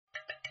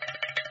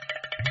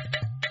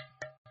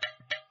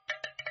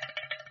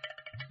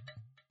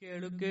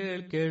ಕೇಳು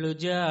ಕೇಳು ಕೇಳು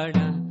ಜಾಣ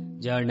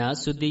ಜಾಣ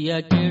ಸುದ್ದಿಯ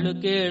ಕೇಳು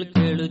ಕೇಳು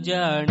ಕೇಳು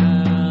ಜಾಣ.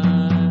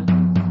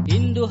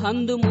 ಇಂದು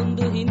ಹಂದು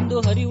ಮುಂದು ಹಿಂದು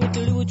ಹರಿವು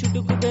ತಿಳಿವು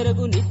ಚುಟುಕು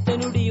ಬೆರಗು ನಿತ್ಯ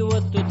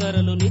ನುಡಿಯುವತ್ತು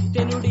ತರಲು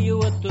ನಿತ್ಯ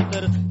ನುಡಿಯುವತ್ತು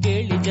ತರಲು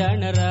ಕೇಳಿ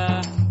ಜಾಣರ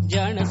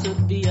ಜಾಣ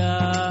ಸುದ್ದಿಯ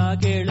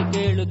ಕೇಳು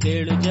ಕೇಳು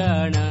ಕೇಳು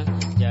ಜಾಣ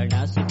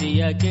ಜಾಣ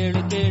ಸುದ್ದಿಯ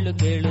ಕೇಳು ಕೇಳು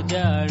ಕೇಳು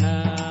ಜಾಣ.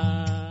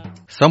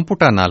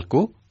 ಸಂಪುಟ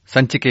 4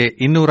 ಸಂಚಿಕೆ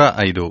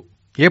 205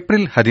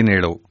 ಏಪ್ರಿಲ್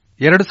 17,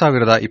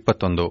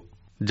 2021.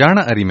 ಜಾಣ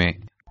ಅರಿಮೆ.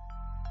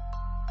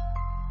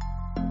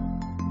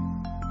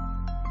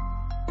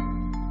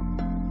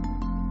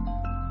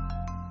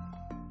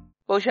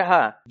 ಬಹುಶಃ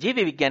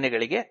ಜೀವಿ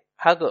ವಿಜ್ಞಾನಿಗಳಿಗೆ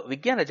ಹಾಗೂ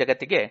ವಿಜ್ಞಾನ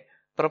ಜಗತ್ತಿಗೆ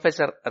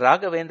ಪ್ರೊಫೆಸರ್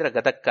ರಾಘವೇಂದ್ರ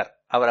ಗದಕ್ಕರ್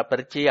ಅವರ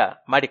ಪರಿಚಯ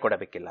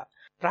ಮಾಡಿಕೊಡಬೇಕಿಲ್ಲ.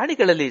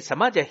 ಪ್ರಾಣಿಗಳಲ್ಲಿ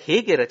ಸಮಾಜ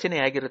ಹೇಗೆ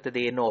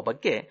ರಚನೆಯಾಗಿರುತ್ತದೆ ಎನ್ನುವ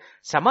ಬಗ್ಗೆ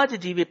ಸಮಾಜ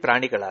ಜೀವಿ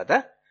ಪ್ರಾಣಿಗಳಾದ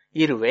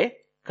ಇರುವೆ,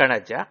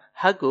 ಕಣಜ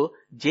ಹಾಗೂ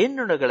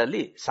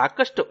ಜೇನುನೊಣಗಳಲ್ಲಿ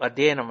ಸಾಕಷ್ಟು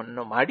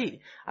ಅಧ್ಯಯನವನ್ನು ಮಾಡಿ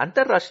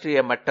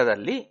ಅಂತಾರಾಷ್ಟ್ರೀಯ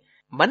ಮಟ್ಟದಲ್ಲಿ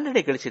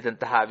ಮನ್ನಣೆ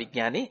ಗಳಿಸಿದಂತಹ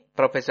ವಿಜ್ಞಾನಿ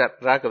professor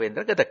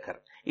Raghavendra Gadagkar.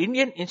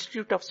 Indian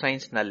institute of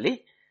science ನಲ್ಲಿ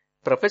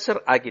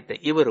ಪ್ರೊಫೆಸರ್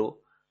ಆಗಿದ್ದ ಇವರು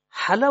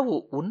ಹಲವು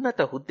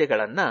ಉನ್ನತ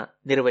ಹುದ್ದೆಗಳನ್ನ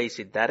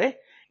ನಿರ್ವಹಿಸಿದ್ದಾರೆ.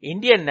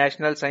 ಇಂಡಿಯನ್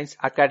ನ್ಯಾಷನಲ್ ಸೈನ್ಸ್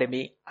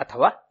ಅಕಾಡೆಮಿ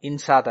ಅಥವಾ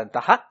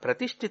ಇನ್ಸಾದಂತಹ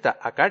ಪ್ರತಿಷ್ಠಿತ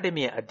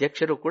ಅಕಾಡೆಮಿಯ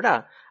ಅಧ್ಯಕ್ಷರು ಕೂಡ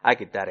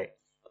ಆಗಿದ್ದಾರೆ.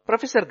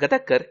 ಪ್ರೊಫೆಸರ್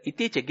ಗದಕ್ಕರ್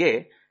ಇತ್ತೀಚೆಗೆ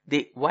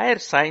ದಿ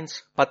ವೈರ್ ಸೈನ್ಸ್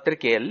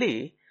ಪತ್ರಿಕೆಯಲ್ಲಿ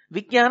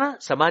ವಿಜ್ಞಾನ,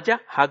 ಸಮಾಜ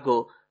ಹಾಗೂ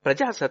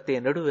ಪ್ರಜಾಸತ್ತೆಯ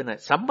ನಡುವಿನ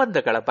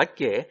ಸಂಬಂಧಗಳ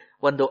ಬಗ್ಗೆ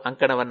ಒಂದು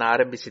ಅಂಕಣವನ್ನು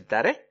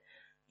ಆರಂಭಿಸಿದ್ದಾರೆ.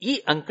 ಈ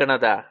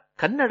ಅಂಕಣದ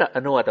ಕನ್ನಡ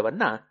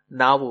ಅನುವಾದವನ್ನ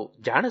ನಾವು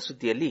ಜಾಣ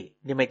ಸುದ್ದಿಯಲ್ಲಿ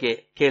ನಿಮಗೆ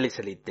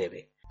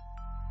ಕೇಳಿಸಲಿದ್ದೇವೆ.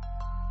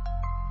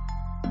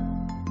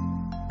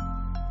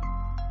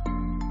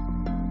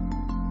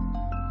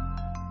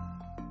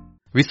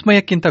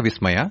 ವಿಸ್ಮಯಕ್ಕಿಂತ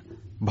ವಿಸ್ಮಯ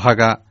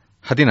ಭಾಗ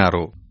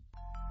 16.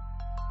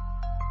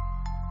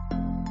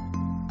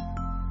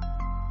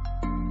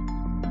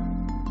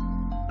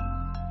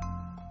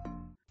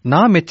 ನಾ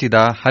ಮೆಚ್ಚಿದ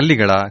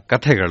ಹಲ್ಲಿಗಳ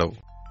ಕಥೆಗಳು.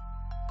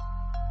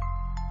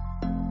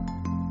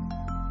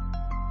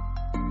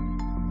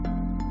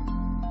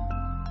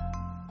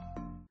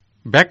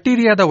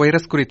 ಬ್ಯಾಕ್ಟೀರಿಯಾದ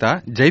ವೈರಸ್ ಕುರಿತ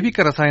ಜೈವಿಕ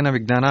ರಸಾಯನ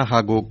ವಿಜ್ಞಾನ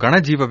ಹಾಗೂ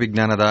ಕಣಜೀವ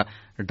ವಿಜ್ಞಾನದ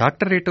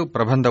ಡಾಕ್ಟರೇಟ್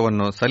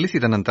ಪ್ರಬಂಧವನ್ನು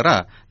ಸಲ್ಲಿಸಿದ ನಂತರ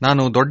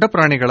ನಾನು ದೊಡ್ಡ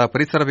ಪ್ರಾಣಿಗಳ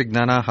ಪರಿಸರ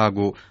ವಿಜ್ಞಾನ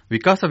ಹಾಗೂ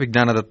ವಿಕಾಸ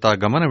ವಿಜ್ಞಾನದತ್ತ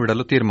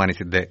ಗಮನವಿಡಲು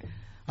ತೀರ್ಮಾನಿಸಿದ್ದೆ.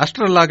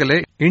 ಅಷ್ಟರಲ್ಲಾಗಲೇ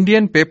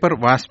ಇಂಡಿಯನ್ ಪೇಪರ್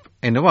ವಾಸ್ಪ್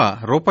ಎನ್ನುವ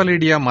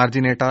ರೋಪಲಿಡಿಯಾ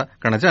ಮಾರ್ಜಿನೇಟಾ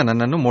ಕಣಜ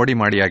ನನ್ನನ್ನು ಮೋಡಿ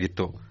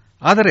ಮಾಡಿಯಾಗಿತ್ತು.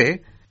 ಆದರೆ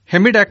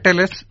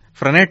ಹೆಮಿಡಾಕ್ಟೈಲಸ್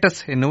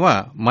ಫ್ರನೇಟಸ್ ಎನ್ನುವ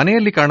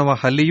ಮನೆಯಲ್ಲಿ ಕಾಣುವ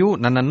ಹಲ್ಲಿಯೂ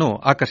ನನ್ನನ್ನು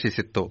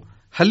ಆಕರ್ಷಿಸಿತ್ತು.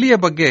 ಹಲ್ಲಿಯ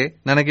ಬಗ್ಗೆ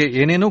ನನಗೆ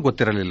ಏನೇನೂ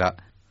ಗೊತ್ತಿರಲಿಲ್ಲ.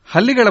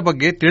 ಹಲ್ಲಿಗಳ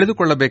ಬಗ್ಗೆ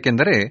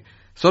ತಿಳಿದುಕೊಳ್ಳಬೇಕೆಂದರೆ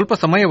ಸ್ವಲ್ಪ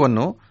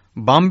ಸಮಯವನ್ನು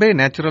ಬಾಂಬೆ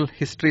ನ್ಯಾಚುರಲ್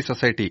ಹಿಸ್ಟರಿ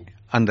ಸೊಸೈಟಿ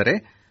ಅಂದರೆ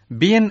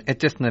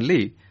BNHSನಲ್ಲಿ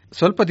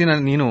ಸ್ವಲ್ಪ ದಿನ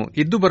ನೀನು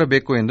ಇದ್ದು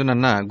ಬರಬೇಕು ಎಂದು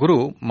ನನ್ನ ಗುರು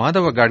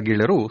ಮಾಧವ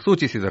ಗಾಡ್ಗೀಳರು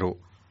ಸೂಚಿಸಿದರು.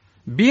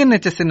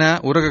 BNHSನ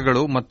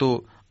ಉರಗಗಳು ಮತ್ತು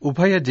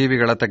ಉಭಯ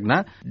ಜೀವಿಗಳ ತಜ್ಞ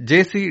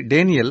JC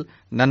ಡೇನಿಯಲ್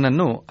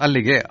ನನ್ನನ್ನು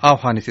ಅಲ್ಲಿಗೆ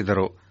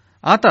ಆಹ್ವಾನಿಸಿದರು.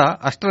 ಆತ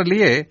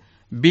ಅಷ್ಟರಲ್ಲಿಯೇ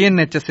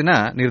BNHSನ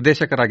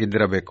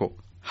ನಿರ್ದೇಶಕರಾಗಿದ್ದಿರಬೇಕು.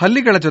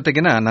 ಹಲ್ಲಿಗಳ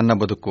ಜೊತೆಗಿನ ನನ್ನ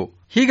ಬದುಕು.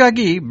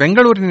 ಹೀಗಾಗಿ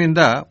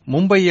ಬೆಂಗಳೂರಿನಿಂದ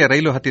ಮುಂಬಯಿಯ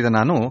ರೈಲು ಹತ್ತಿದ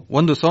ನಾನು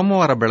ಒಂದು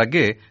ಸೋಮವಾರ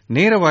ಬೆಳಗ್ಗೆ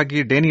ನೇರವಾಗಿ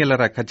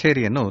ಡೇನಿಯಲರ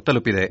ಕಚೇರಿಯನ್ನು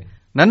ತಲುಪಿದೆ.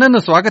 ನನ್ನನ್ನು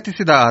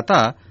ಸ್ವಾಗತಿಸಿದ ಆತ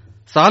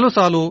ಸಾಲು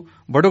ಸಾಲು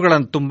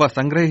ಬಡುಗಳನ್ನು ತುಂಬ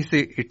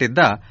ಸಂಗ್ರಹಿಸಿ ಇಟ್ಟಿದ್ದ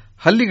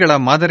ಹಲ್ಲಿಗಳ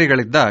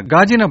ಮಾದರಿಗಳಿದ್ದ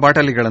ಗಾಜಿನ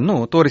ಬಾಟಲಿಗಳನ್ನು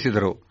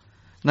ತೋರಿಸಿದರು.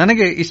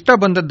 ನನಗೆ ಇಷ್ಟ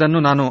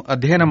ಬಂದದ್ದನ್ನು ನಾನು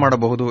ಅಧ್ಯಯನ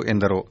ಮಾಡಬಹುದು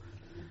ಎಂದರು.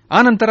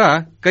 ಆನಂತರ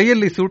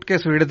ಕೈಯಲ್ಲಿ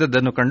ಸೂಟ್ಕೇಸು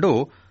ಹಿಡಿದದ್ದನ್ನು ಕಂಡು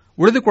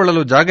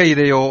ಉಳಿದುಕೊಳ್ಳಲು ಜಾಗ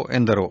ಇದೆಯೋ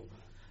ಎಂದರು.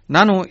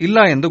 ನಾನು ಇಲ್ಲ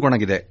ಎಂದು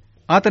ಗೊಣಗಿದೆ.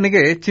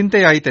 ಆತನಿಗೆ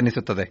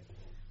ಚಿಂತೆಯಾಯಿತೆನಿಸುತ್ತದೆ.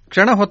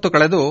 ಕ್ಷಣ ಹೊತ್ತು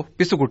ಕಳೆದು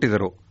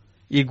ಪಿಸುಗುಟ್ಟಿದರು.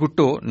 ಈ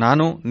ಗುಟ್ಟು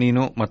ನಾನು,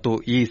 ನೀನು ಮತ್ತು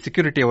ಈ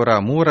ಸೆಕ್ಯೂರಿಟಿಯವರ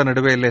ಮೂವರ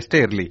ನಡುವೆಯಲ್ಲಷ್ಟೇ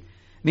ಇರಲಿ.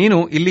 ನೀನು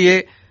ಇಲ್ಲಿಯೇ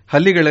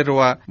ಹಲ್ಲಿಗಳಿರುವ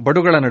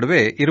ಬಡುಗಳ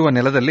ನಡುವೆ ಇರುವ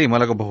ನೆಲದಲ್ಲಿ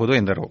ಮಲಗಬಹುದು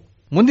ಎಂದರು.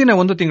 ಮುಂದಿನ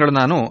 1 ತಿಂಗಳು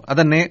ನಾನು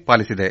ಅದನ್ನೇ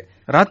ಪಾಲಿಸಿದೆ.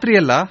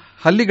 ರಾತ್ರಿಯೆಲ್ಲ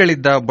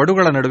ಹಲ್ಲಿಗಳಿದ್ದ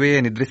ಬಡುಗಳ ನಡುವೆಯೇ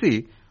ನಿದ್ರಿಸಿ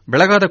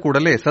ಬೆಳಗಾದ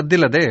ಕೂಡಲೇ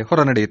ಸದ್ದಿಲ್ಲದೆ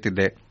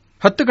ಹೊರನಡೆಯುತ್ತಿದ್ದೆ.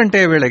 10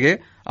 ಗಂಟೆಯ ವೇಳೆಗೆ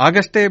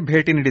ಆಗಷ್ಟೇ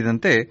ಭೇಟಿ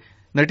ನೀಡಿದಂತೆ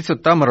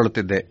ನಟಿಸುತ್ತಾ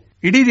ಮರಳುತ್ತಿದ್ದೆ.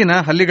 ಇಡೀ ದಿನ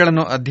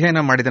ಹಲ್ಲಿಗಳನ್ನು ಅಧ್ಯಯನ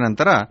ಮಾಡಿದ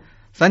ನಂತರ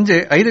ಸಂಜೆ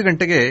 5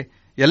 ಗಂಟೆಗೆ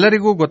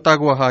ಎಲ್ಲರಿಗೂ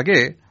ಗೊತ್ತಾಗುವ ಹಾಗೆ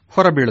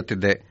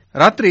ಹೊರಬೀಳುತ್ತಿದ್ದೆ.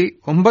 ರಾತ್ರಿ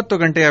 9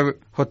 ಗಂಟೆಯ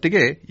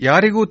ಹೊತ್ತಿಗೆ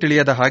ಯಾರಿಗೂ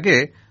ತಿಳಿಯದ ಹಾಗೆ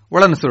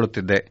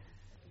ಒಳನುಸುಳುತ್ತಿದ್ದೆ.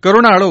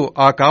 ಕರುಣಾಳು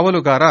ಆ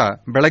ಕಾವಲುಗಾರ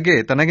ಬೆಳಗ್ಗೆ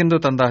ತನಗೆಂದು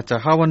ತಂದ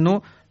ಚಹಾವನ್ನೂ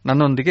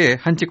ನನ್ನೊಂದಿಗೆ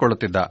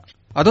ಹಂಚಿಕೊಳ್ಳುತ್ತಿದ್ದ.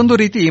 ಅದೊಂದು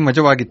ರೀತಿ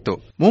ಮಜವಾಗಿತ್ತು.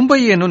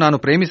 ಮುಂಬಯಿಯನ್ನು ನಾನು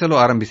ಪ್ರೇಮಿಸಲು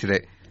ಆರಂಭಿಸಿದೆ.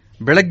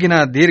 ಬೆಳಗ್ಗಿನ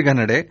ದೀರ್ಘ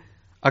ನಡೆ,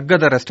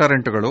 ಅಗ್ಗದ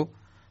ರೆಸ್ಟಾರೆಂಟುಗಳು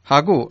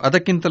ಹಾಗೂ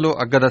ಅದಕ್ಕಿಂತಲೂ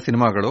ಅಗ್ಗದ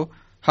ಸಿನಿಮಾಗಳು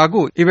ಹಾಗೂ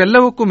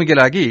ಇವೆಲ್ಲವಕ್ಕೂ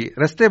ಮಿಗಿಲಾಗಿ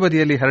ರಸ್ತೆ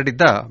ಬದಿಯಲ್ಲಿ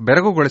ಹರಡಿದ್ದ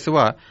ಬೆರಗುಗೊಳಿಸುವ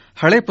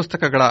ಹಳೆ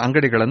ಪುಸ್ತಕಗಳ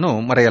ಅಂಗಡಿಗಳನ್ನು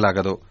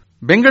ಮರೆಯಲಾಗದು.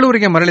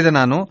 ಬೆಂಗಳೂರಿಗೆ ಮರಳಿದ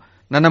ನಾನು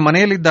ನನ್ನ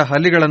ಮನೆಯಲ್ಲಿದ್ದ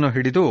ಹಲ್ಲಿಗಳನ್ನು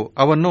ಹಿಡಿದು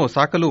ಅವನ್ನು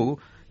ಸಾಕಲು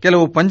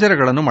ಕೆಲವು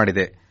ಪಂಜರಗಳನ್ನು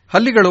ಮಾಡಿದೆ.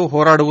 ಹಲ್ಲಿಗಳು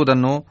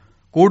ಹೋರಾಡುವುದನ್ನು,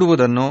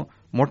 ಕೂಡುವುದನ್ನು,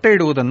 ಮೊಟ್ಟೆ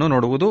ಇಡುವುದನ್ನು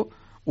ನೋಡುವುದು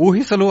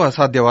ಊಹಿಸಲೂ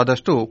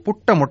ಅಸಾಧ್ಯವಾದಷ್ಟು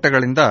ಪುಟ್ಟ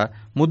ಮೊಟ್ಟೆಗಳಿಂದ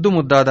ಮುದ್ದು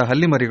ಮುದ್ದಾದ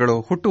ಹಲ್ಲಿಮರಿಗಳು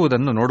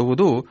ಹುಟ್ಟುವುದನ್ನು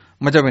ನೋಡುವುದು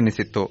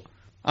ಮಜವೆನ್ನಿಸಿತ್ತು.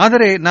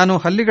 ಆದರೆ ನಾನು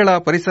ಹಲ್ಲಿಗಳ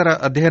ಪರಿಸರ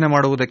ಅಧ್ಯಯನ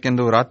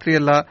ಮಾಡುವುದಕ್ಕೆಂದು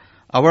ರಾತ್ರಿಯೆಲ್ಲ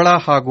ಅವಳ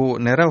ಹಾಗೂ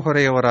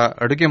ನೆರೆಹೊರೆಯವರ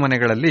ಅಡುಗೆ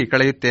ಮನೆಗಳಲ್ಲಿ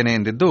ಕಳೆಯುತ್ತೇನೆ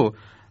ಎಂದಿದ್ದು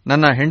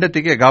ನನ್ನ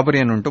ಹೆಂಡತಿಗೆ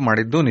ಗಾಬರಿಯನ್ನುಂಟು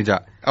ಮಾಡಿದ್ದು ನಿಜ.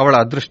 ಅವಳ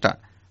ಅದೃಷ್ಟ.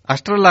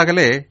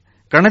 ಅಷ್ಟರಲ್ಲಾಗಲೇ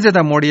ಕಣಜದ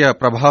ಮೋಡಿಯ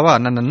ಪ್ರಭಾವ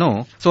ನನ್ನನ್ನು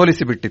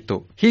ಸೋಲಿಸಿಬಿಟ್ಟಿತ್ತು.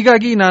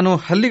 ಹೀಗಾಗಿ ನಾನು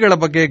ಹಲ್ಲಿಗಳ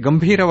ಬಗ್ಗೆ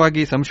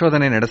ಗಂಭೀರವಾಗಿ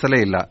ಸಂಶೋಧನೆ ನಡೆಸಲೇ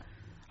ಇಲ್ಲ.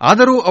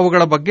 ಆದರೂ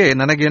ಅವುಗಳ ಬಗ್ಗೆ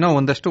ನನಗೇನೋ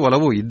ಒಂದಷ್ಟು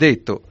ಒಲವು ಇದ್ದೇ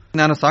ಇತ್ತು.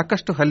 ನಾನು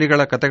ಸಾಕಷ್ಟು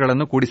ಹಲ್ಲಿಗಳ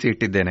ಕಥೆಗಳನ್ನು ಕೂಡಿಸಿ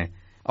ಇಟ್ಟಿದ್ದೇನೆ.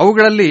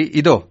 ಅವುಗಳಲ್ಲಿ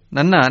ಇದೋ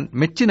ನನ್ನ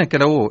ಮೆಚ್ಚಿನ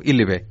ಕೆಲವು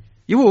ಇಲ್ಲಿವೆ.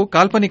 ಇವು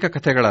ಕಾಲ್ಪನಿಕ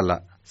ಕಥೆಗಳಲ್ಲ,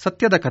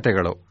 ಸತ್ಯದ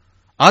ಕಥೆಗಳು.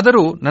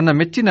 ಆದರೂ ನನ್ನ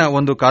ಮೆಚ್ಚಿನ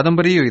ಒಂದು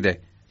ಕಾದಂಬರಿಯೂ ಇದೆ.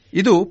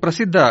 ಇದು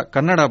ಪ್ರಸಿದ್ಧ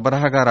ಕನ್ನಡ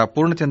ಬರಹಗಾರ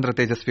ಪೂರ್ಣಚಂದ್ರ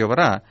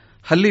ತೇಜಸ್ವಿಯವರ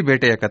ಹಲ್ಲಿ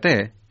ಬೇಟೆಯ ಕತೆ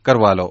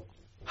ಕರ್ವಾಲೋ.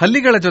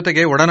 ಹಲ್ಲಿಗಳ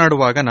ಜೊತೆಗೆ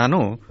ಒಡನಾಡುವಾಗ ನಾನು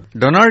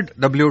ಡೊನಾಲ್ಡ್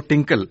ಡಬ್ಲ್ಯೂ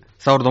ಟಿಂಕಲ್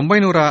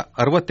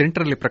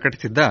 1968ರಲ್ಲಿ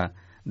ಪ್ರಕಟಿಸಿದ್ದ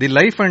the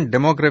life and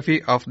demography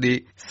of the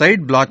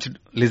side blotched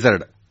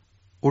lizard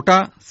Uta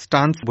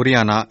stance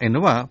ಬುರಿಯಾನಾ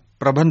ಎನ್ನುವ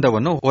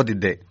ಪ್ರಬಂಧವನ್ನು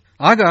ಓದಿದ್ದೆ.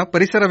 ಆಗ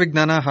ಪರಿಸರ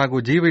ವಿಜ್ಞಾನ ಹಾಗೂ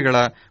ಜೀವಿಗಳ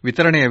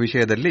ವಿತರಣೆಯ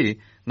ವಿಷಯದಲ್ಲಿ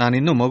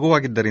ನಾನಿನ್ನೂ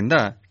ಮಗುವಾಗಿದ್ದರಿಂದ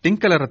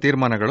ಟಿಂಕಲರ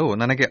ತೀರ್ಮಾನಗಳು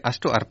ನನಗೆ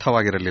ಅಷ್ಟು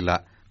ಅರ್ಥವಾಗಿರಲಿಲ್ಲ.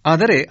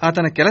 ಆದರೆ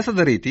ಆತನ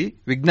ಕೆಲಸದ ರೀತಿ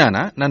ವಿಜ್ಞಾನ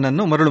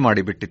ನನ್ನನ್ನು ಮರಳು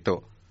ಮಾಡಿಬಿಟ್ಟಿತ್ತು.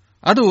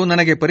 ಅದು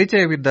ನನಗೆ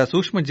ಪರಿಚಯವಿದ್ದ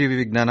ಸೂಕ್ಷ್ಮಜೀವಿ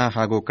ವಿಜ್ಞಾನ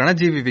ಹಾಗೂ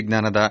ಕಣಜೀವಿ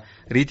ವಿಜ್ಞಾನದ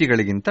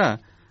ರೀತಿಗಳಿಗಿಂತ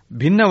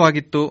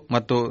ಭಿನ್ನವಾಗಿತ್ತು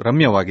ಮತ್ತು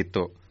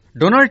ರಮ್ಯವಾಗಿತ್ತು.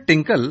 ಡೊನಾಲ್ಡ್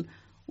ಟಿಂಕಲ್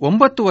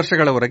 9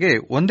 ವರ್ಷಗಳವರೆಗೆ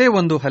ಒಂದೇ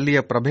ಒಂದು ಹಲ್ಲಿಯ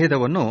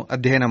ಪ್ರಭೇದವನ್ನು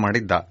ಅಧ್ಯಯನ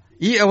ಮಾಡಿದ್ದ.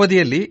 ಈ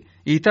ಅವಧಿಯಲ್ಲಿ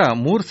ಈತ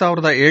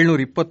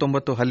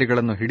 3729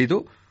 ಹಲ್ಲಿಗಳನ್ನು ಹಿಡಿದು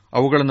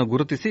ಅವುಗಳನ್ನು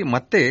ಗುರುತಿಸಿ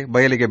ಮತ್ತೆ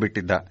ಬಯಲಿಗೆ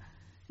ಬಿಟ್ಟಿದ್ದ.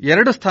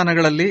 2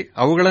 ಸ್ಥಾನಗಳಲ್ಲಿ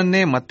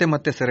ಅವುಗಳನ್ನೇ ಮತ್ತೆ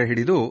ಮತ್ತೆ ಸೆರೆ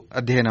ಹಿಡಿದು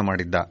ಅಧ್ಯಯನ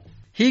ಮಾಡಿದ್ದ.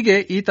 ಹೀಗೆ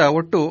ಈತ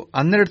ಒಟ್ಟು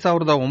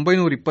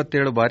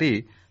 12927 ಬಾರಿ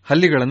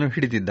ಹಲ್ಲಿಗಳನ್ನು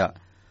ಹಿಡಿದಿದ್ದ.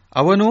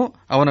 ಅವನೂ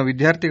ಅವನ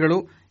ವಿದ್ಯಾರ್ಥಿಗಳು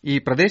ಈ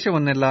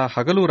ಪ್ರದೇಶವನ್ನೆಲ್ಲ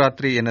ಹಗಲು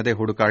ರಾತ್ರಿ ಎನ್ನದೆ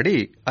ಹುಡುಕಾಡಿ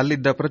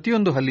ಅಲ್ಲಿದ್ದ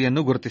ಪ್ರತಿಯೊಂದು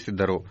ಹಲ್ಲಿಯನ್ನು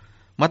ಗುರುತಿಸಿದ್ದರು,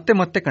 ಮತ್ತೆ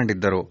ಮತ್ತೆ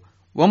ಕಂಡಿದ್ದರು.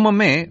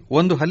 ಒಮ್ಮೊಮ್ಮೆ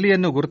ಒಂದು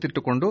ಹಲ್ಲಿಯನ್ನು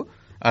ಗುರುತಿಟ್ಟುಕೊಂಡು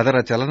ಅದರ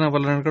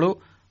ಚಲನವಲನಗಳು,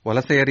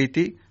 ವಲಸೆಯ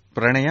ರೀತಿ,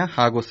 ಪ್ರಣಯ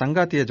ಹಾಗೂ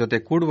ಸಂಗಾತಿಯ ಜೊತೆ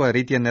ಕೂಡುವ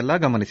ರೀತಿಯನ್ನೆಲ್ಲ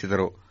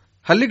ಗಮನಿಸಿದರು.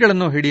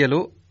 ಹಲ್ಲಿಗಳನ್ನು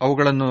ಹಿಡಿಯಲು,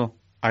 ಅವುಗಳನ್ನು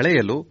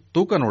ಅಳೆಯಲು,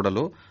 ತೂಕ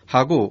ನೋಡಲು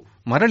ಹಾಗೂ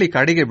ಮರಳಿ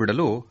ಕಾಡಿಗೆ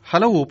ಬಿಡಲು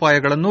ಹಲವು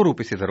ಉಪಾಯಗಳನ್ನೂ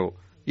ರೂಪಿಸಿದರು.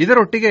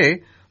 ಇದರೊಟ್ಟಿಗೆ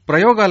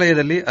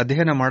ಪ್ರಯೋಗಾಲಯದಲ್ಲಿ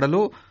ಅಧ್ಯಯನ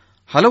ಮಾಡಲು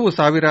ಹಲವು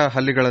ಸಾವಿರ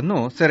ಹಲ್ಲಿಗಳನ್ನು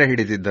ಸೆರೆ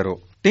ಹಿಡಿದಿದ್ದರು.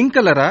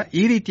 ಟಿಂಕಲರ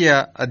ಈ ರೀತಿಯ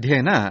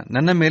ಅಧ್ಯಯನ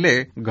ನನ್ನ ಮೇಲೆ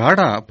ಗಾಢ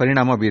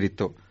ಪರಿಣಾಮ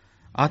ಬೀರಿತ್ತು.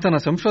 ಆತನ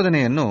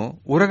ಸಂಶೋಧನೆಯನ್ನು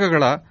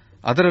ಉರಗಗಳ,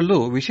 ಅದರಲ್ಲೂ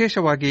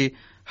ವಿಶೇಷವಾಗಿ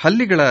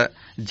ಹಲ್ಲಿಗಳ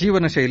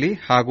ಜೀವನ ಶೈಲಿ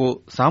ಹಾಗೂ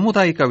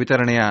ಸಾಮುದಾಯಿಕ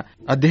ವಿತರಣೆಯ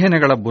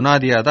ಅಧ್ಯಯನಗಳ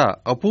ಬುನಾದಿಯಾದ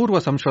ಅಪೂರ್ವ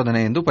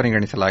ಸಂಶೋಧನೆ ಎಂದು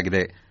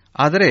ಪರಿಗಣಿಸಲಾಗಿದೆ.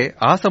 ಆದರೆ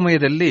ಆ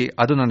ಸಮಯದಲ್ಲಿ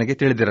ಅದು ನನಗೆ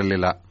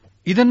ತಿಳಿದಿರಲಿಲ್ಲ.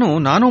 ಇದನ್ನು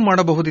ನಾನೂ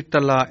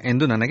ಮಾಡಬಹುದಿತ್ತಲ್ಲ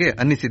ಎಂದು ನನಗೆ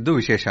ಅನ್ನಿಸಿದ್ದು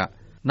ವಿಶೇಷ.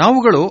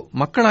 ನಾವುಗಳು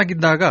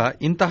ಮಕ್ಕಳಾಗಿದ್ದಾಗ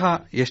ಇಂತಹ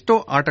ಎಷ್ಟೋ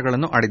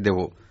ಆಟಗಳನ್ನು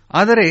ಆಡಿದ್ದೆವು.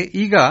 ಆದರೆ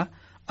ಈಗ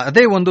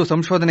ಅದೇ ಒಂದು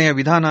ಸಂಶೋಧನೆಯ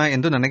ವಿಧಾನ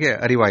ಎಂದು ನನಗೆ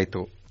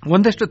ಅರಿವಾಯಿತು.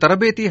 ಒಂದಷ್ಟು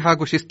ತರಬೇತಿ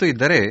ಹಾಗೂ ಶಿಸ್ತು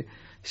ಇದ್ದರೆ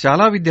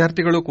ಶಾಲಾ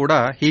ವಿದ್ಯಾರ್ಥಿಗಳು ಕೂಡ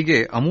ಹೀಗೆ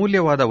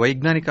ಅಮೂಲ್ಯವಾದ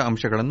ವೈಜ್ಞಾನಿಕ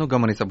ಅಂಶಗಳನ್ನು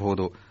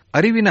ಗಮನಿಸಬಹುದು,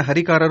 ಅರಿವಿನ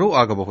ಹರಿಕಾರರೂ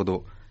ಆಗಬಹುದು.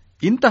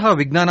 ಇಂತಹ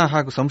ವಿಜ್ಞಾನ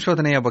ಹಾಗೂ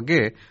ಸಂಶೋಧನೆಯ ಬಗ್ಗೆ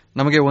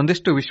ನಮಗೆ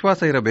ಒಂದಿಷ್ಟು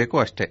ವಿಶ್ವಾಸ ಇರಬೇಕು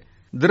ಅಷ್ಟೇ.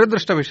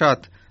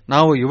 ದುರದೃಷ್ಟವಶಾತ್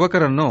ನಾವು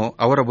ಯುವಕರನ್ನು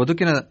ಅವರ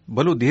ಬದುಕಿನ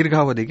ಬಲು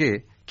ದೀರ್ಘಾವಧಿಗೆ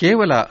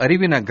ಕೇವಲ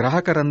ಅರಿವಿನ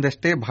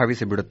ಗ್ರಾಹಕರೆಂದಷ್ಟೇ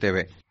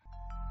ಭಾವಿಸಿಬಿಡುತ್ತೇವೆ.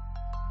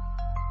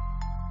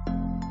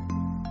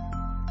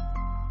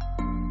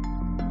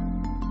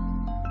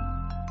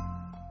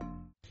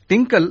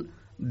 ಟಿಂಕಲ್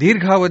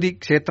ದೀರ್ಘಾವಧಿ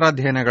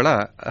ಕ್ಷೇತ್ರಾಧ್ಯಯನಗಳ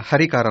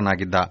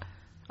ಹರಿಕಾರನಾಗಿದ್ದ.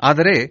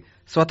 ಆದರೆ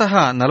ಸ್ವತಃ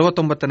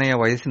 49ನೆಯ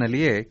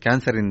ವಯಸ್ಸಿನಲ್ಲಿಯೇ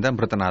ಕ್ಯಾನ್ಸರ್ನಿಂದ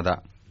ಮೃತನಾದ.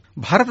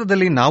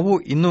 ಭಾರತದಲ್ಲಿ ನಾವು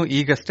ಇನ್ನೂ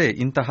ಈಗಷ್ಟೇ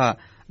ಇಂತಹ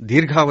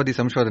ದೀರ್ಘಾವಧಿ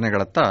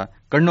ಸಂಶೋಧನೆಗಳತ್ತ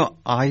ಕಣ್ಣು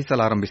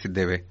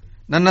ಹಾಯಿಸಲಾರಂಭಿಸಿದ್ದೇವೆ.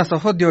 ನನ್ನ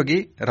ಸಹೋದ್ಯೋಗಿ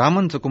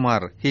ರಾಮನ್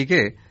ಸುಕುಮಾರ್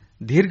ಹೀಗೆ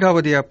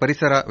ದೀರ್ಘಾವಧಿಯ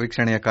ಪರಿಸರ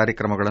ವೀಕ್ಷಣೆಯ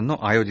ಕಾರ್ಯಕ್ರಮಗಳನ್ನು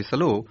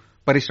ಆಯೋಜಿಸಲು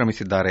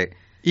ಪರಿಶ್ರಮಿಸಿದ್ದಾರೆ.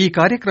 ಈ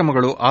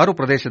ಕಾರ್ಯಕ್ರಮಗಳು 6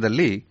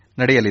 ಪ್ರದೇಶದಲ್ಲಿ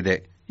ನಡೆಯಲಿದೆ.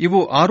 ಇವು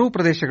 6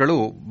 ಪ್ರದೇಶಗಳು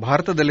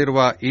ಭಾರತದಲ್ಲಿರುವ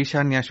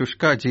ಈಶಾನ್ಯ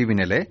ಶುಷ್ಕ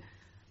ಜೀವಿನೆಲೆ,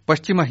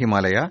 ಪಶ್ಚಿಮ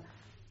ಹಿಮಾಲಯ,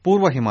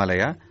 ಪೂರ್ವ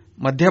ಹಿಮಾಲಯ,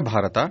 ಮಧ್ಯ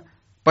ಭಾರತ,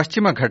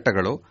 ಪಶ್ಚಿಮ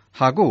ಘಟ್ಟಗಳು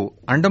ಹಾಗೂ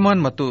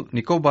ಅಂಡಮಾನ್ ಮತ್ತು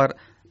ನಿಕೋಬಾರ್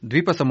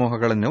ದ್ವೀಪ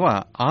ಸಮೂಹಗಳೆನ್ನುವ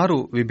 6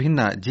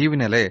 ವಿಭಿನ್ನ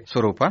ಜೀವಿನೆಲೆ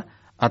ಸ್ವರೂಪ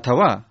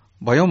ಅಥವಾ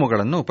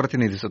ಬಯೋಮುಗಳನ್ನು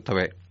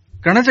ಪ್ರತಿನಿಧಿಸುತ್ತವೆ.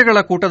 ಕಣಜಗಳ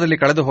ಕೂಟದಲ್ಲಿ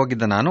ಕಳೆದು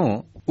ಹೋಗಿದ್ದ ನಾನು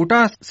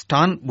ಉಟಾ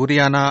ಸ್ಟಾನ್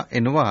ಬುರಿಯಾನಾ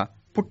ಎನ್ನುವ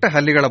ಪುಟ್ಟ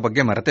ಹಲ್ಲಿಗಳ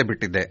ಬಗ್ಗೆ ಮರೆತೇ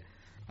ಬಿಟ್ಟಿದ್ದೆ.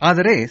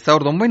 ಆದರೆ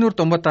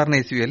 1996ನೇ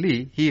ಇಸ್ವಿಯಲ್ಲಿ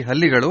ಈ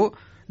ಹಲ್ಲಿಗಳು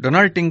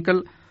ಡೊನಾಲ್ಡ್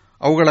ಟಿಂಕಲ್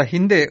ಅವುಗಳ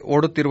ಹಿಂದೆ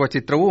ಓಡುತ್ತಿರುವ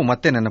ಚಿತ್ರವೂ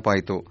ಮತ್ತೆ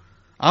ನೆನಪಾಯಿತು.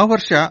 ಆ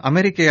ವರ್ಷ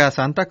ಅಮೆರಿಕೆಯ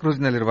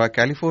ಸಾಂತಾಕ್ರೂಜ್ನಲ್ಲಿರುವ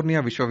ಕ್ಯಾಲಿಫೋರ್ನಿಯಾ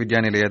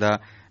ವಿಶ್ವವಿದ್ಯಾನಿಲಯದ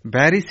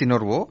ಬ್ಯಾರಿ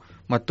ಸಿನೋರ್ವೋ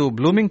ಮತ್ತು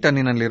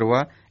ಬ್ಲೂಮಿಂಗ್ಟನ್ನಿನಲ್ಲಿರುವ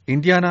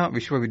ಇಂಡಿಯಾನಾ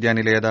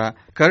ವಿಶ್ವವಿದ್ಯಾನಿಲಯದ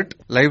ಕರ್ಟ್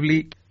ಲೈವ್ಲಿ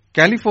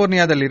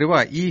ಕ್ಯಾಲಿಫೋರ್ನಿಯಾದಲ್ಲಿರುವ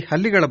ಈ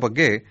ಹಲ್ಲಿಗಳ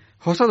ಬಗ್ಗೆ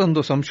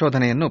ಹೊಸದೊಂದು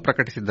ಸಂಶೋಧನೆಯನ್ನು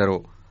ಪ್ರಕಟಿಸಿದ್ದರು.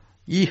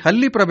 ಈ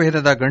ಹಲ್ಲಿ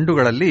ಪ್ರಭೇದದ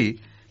ಗಂಡುಗಳಲ್ಲಿ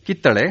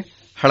ಕಿತ್ತಳೆ,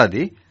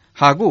 ಹಳದಿ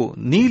ಹಾಗೂ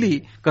ನೀಲಿ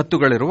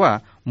ಕತ್ತುಗಳಿರುವ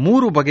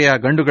 3 ಬಗೆಯ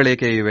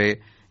ಗಂಡುಗಳೇಕೆ ಇವೆ?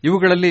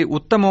 ಇವುಗಳಲ್ಲಿ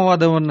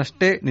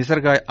ಉತ್ತಮವಾದವನ್ನಷ್ಟೇ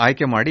ನಿಸರ್ಗ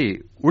ಆಯ್ಕೆ ಮಾಡಿ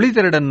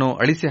ಉಳಿದೆರಡನ್ನು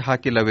ಅಳಿಸಿ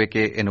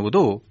ಹಾಕಿಲ್ಲಬೇಕೆ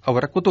ಎನ್ನುವುದು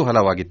ಅವರ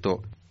ಕುತೂಹಲವಾಗಿತ್ತು.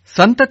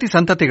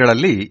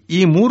 ಸಂತತಿಗಳಲ್ಲಿ ಈ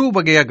 3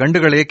 ಬಗೆಯ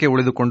ಗಂಡುಗಳೇಕೆ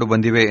ಉಳಿದುಕೊಂಡು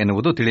ಬಂದಿವೆ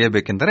ಎನ್ನುವುದು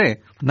ತಿಳಿಯಬೇಕೆಂದರೆ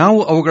ನಾವು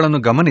ಅವುಗಳನ್ನು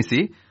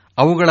ಗಮನಿಸಿ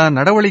ಅವುಗಳ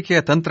ನಡವಳಿಕೆಯ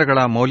ತಂತ್ರಗಳ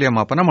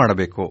ಮೌಲ್ಯಮಾಪನ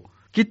ಮಾಡಬೇಕು.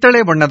 ಕಿತ್ತಳೆ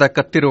ಬಣ್ಣದ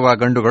ಕತ್ತಿರುವ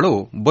ಗಂಡುಗಳು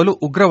ಬಲು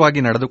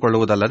ಉಗ್ರವಾಗಿ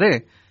ನಡೆದುಕೊಳ್ಳುವುದಲ್ಲದೆ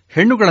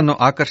ಹೆಣ್ಣುಗಳನ್ನು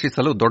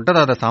ಆಕರ್ಷಿಸಲು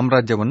ದೊಡ್ಡದಾದ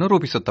ಸಾಮ್ರಾಜ್ಯವನ್ನು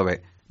ರೂಪಿಸುತ್ತವೆ.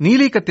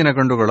 ನೀಲಿ ಕತ್ತಿನ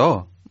ಗಂಡುಗಳೋ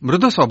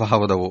ಮೃದು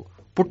ಸ್ವಭಾವದವು,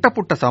 ಪುಟ್ಟ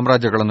ಪುಟ್ಟ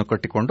ಸಾಮ್ರಾಜ್ಯಗಳನ್ನು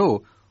ಕಟ್ಟಿಕೊಂಡು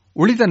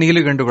ಉಳಿದ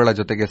ನೀಲಿಗಂಡುಗಳ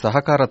ಜೊತೆಗೆ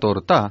ಸಹಕಾರ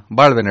ತೋರುತ್ತಾ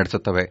ಬಾಳ್ವೆ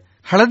ನಡೆಸುತ್ತವೆ.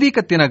 ಹಳದಿ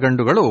ಕತ್ತಿನ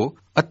ಗಂಡುಗಳು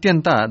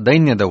ಅತ್ಯಂತ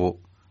ದೈನ್ಯದವು,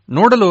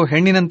 ನೋಡಲು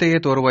ಹೆಣ್ಣಿನಂತೆಯೇ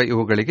ತೋರುವ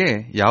ಇವುಗಳಿಗೆ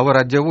ಯಾವ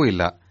ರಾಜ್ಯವೂ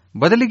ಇಲ್ಲ.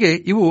 ಬದಲಿಗೆ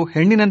ಇವು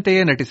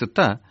ಹೆಣ್ಣಿನಂತೆಯೇ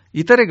ನಟಿಸುತ್ತಾ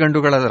ಇತರೆ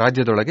ಗಂಡುಗಳ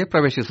ರಾಜ್ಯದೊಳಗೆ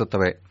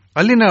ಪ್ರವೇಶಿಸುತ್ತವೆ.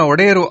 ಅಲ್ಲಿನ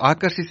ಒಡೆಯರು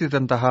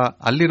ಆಕರ್ಷಿಸಿದಂತಹ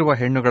ಅಲ್ಲಿರುವ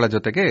ಹೆಣ್ಣುಗಳ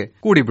ಜೊತೆಗೆ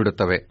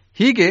ಕೂಡಿಬಿಡುತ್ತವೆ.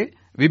 ಹೀಗೆ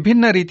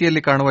ವಿಭಿನ್ನ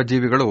ರೀತಿಯಲ್ಲಿ ಕಾಣುವ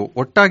ಜೀವಿಗಳು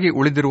ಒಟ್ಟಾಗಿ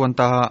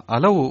ಉಳಿದಿರುವಂತಹ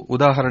ಹಲವು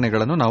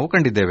ಉದಾಹರಣೆಗಳನ್ನು ನಾವು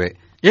ಕಂಡಿದ್ದೇವೆ.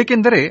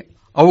 ಏಕೆಂದರೆ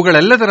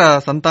ಅವುಗಳೆಲ್ಲದರ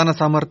ಸಂತಾನ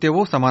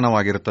ಸಾಮರ್ಥ್ಯವೂ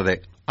ಸಮಾನವಾಗಿರುತ್ತದೆ.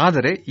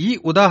 ಆದರೆ ಈ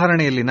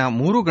ಉದಾಹರಣೆಯಲ್ಲಿನ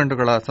 3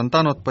 ಗಂಡುಗಳ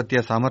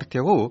ಸಂತಾನೋತ್ಪತ್ತಿಯ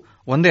ಸಾಮರ್ಥ್ಯವೂ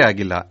ಒಂದೇ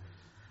ಆಗಿಲ್ಲ.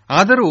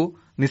 ಆದರೂ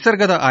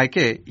ನಿಸರ್ಗದ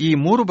ಆಯ್ಕೆ ಈ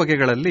 3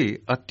 ಬಗೆಗಳಲ್ಲಿ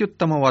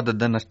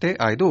ಅತ್ಯುತ್ತಮವಾದದ್ದನ್ನಷ್ಟೇ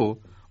ಆಯ್ದು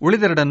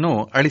ಉಳಿದೆರಡನ್ನು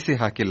ಅಳಿಸಿ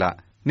ಹಾಕಿಲ್ಲ.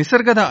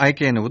 ನಿಸರ್ಗದ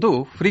ಆಯ್ಕೆ ಎನ್ನುವುದು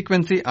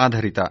ಫ್ರೀಕ್ವೆನ್ಸಿ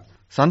ಆಧಾರಿತ.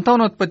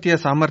 ಸಂತಾನೋತ್ಪತ್ತಿಯ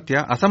ಸಾಮರ್ಥ್ಯ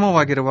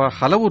ಅಸಮವಾಗಿರುವ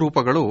ಹಲವು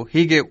ರೂಪಗಳು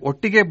ಹೀಗೆ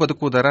ಒಟ್ಟಿಗೆ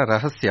ಬದುಕುವುದರ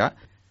ರಹಸ್ಯ,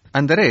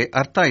 ಅಂದರೆ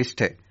ಅರ್ಥ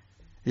ಇಷ್ಟೇ: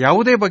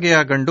 ಯಾವುದೇ ಬಗೆಯ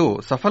ಗಂಡು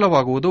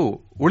ಸಫಲವಾಗುವುದು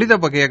ಉಳಿದ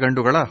ಬಗೆಯ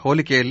ಗಂಡುಗಳ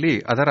ಹೋಲಿಕೆಯಲ್ಲಿ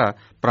ಅದರ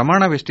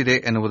ಪ್ರಮಾಣವೆಷ್ಟಿದೆ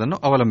ಎನ್ನುವುದನ್ನು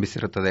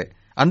ಅವಲಂಬಿಸಿರುತ್ತದೆ.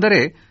 ಅಂದರೆ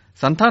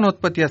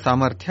ಸಂತಾನೋತ್ಪತ್ತಿಯ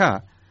ಸಾಮರ್ಥ್ಯ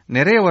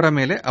ನೆರೆಯವರ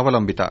ಮೇಲೆ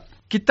ಅವಲಂಬಿತ.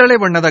 ಕಿತ್ತಳೆ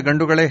ಬಣ್ಣದ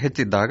ಗಂಡುಗಳೇ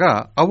ಹೆಚ್ಚಿದ್ದಾಗ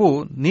ಅವು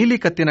ನೀಲಿ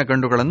ಕತ್ತಿನ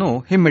ಗಂಡುಗಳನ್ನು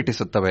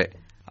ಹಿಮ್ಮೆಟ್ಟಿಸುತ್ತವೆ.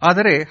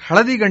 ಆದರೆ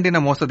ಹಳದಿ ಗಂಡಿನ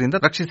ಮೋಸದಿಂದ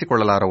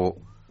ರಕ್ಷಿಸಿಕೊಳ್ಳಲಾರವು.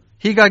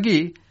 ಹೀಗಾಗಿ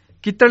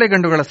ಕಿತ್ತಳೆ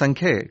ಗಂಡುಗಳ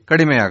ಸಂಖ್ಯೆ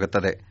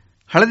ಕಡಿಮೆಯಾಗುತ್ತದೆ,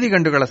 ಹಳದಿ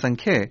ಗಂಡುಗಳ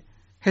ಸಂಖ್ಯೆ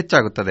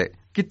ಹೆಚ್ಚಾಗುತ್ತದೆ.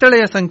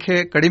 ಕಿತ್ತಳೆಯ ಸಂಖ್ಯೆ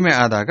ಕಡಿಮೆ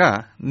ಆದಾಗ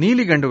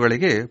ನೀಲಿ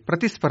ಗಂಡುಗಳಿಗೆ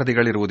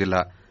ಪ್ರತಿಸ್ಪರ್ಧಿಗಳಿರುವುದಿಲ್ಲ.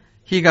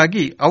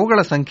 ಹೀಗಾಗಿ ಅವುಗಳ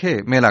ಸಂಖ್ಯೆ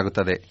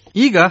ಮೇಲಾಗುತ್ತದೆ.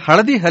 ಈಗ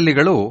ಹಳದಿ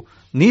ಹಲ್ಲಿಗಳು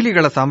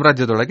ನೀಲಿಗಳ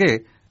ಸಾಮ್ರಾಜ್ಯದೊಳಗೆ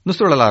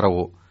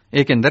ನುಸುಳಲಾರವು.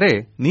 ಏಕೆಂದರೆ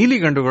ನೀಲಿ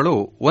ಗಂಡುಗಳು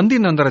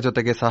ಒಂದಿನೊಂದರ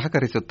ಜೊತೆಗೆ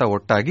ಸಹಕರಿಸುತ್ತಾ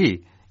ಒಟ್ಟಾಗಿ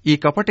ಈ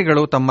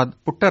ಕಪಟಿಗಳು ತಮ್ಮ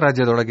ಪುಟ್ಟ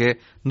ರಾಜ್ಯದೊಳಗೆ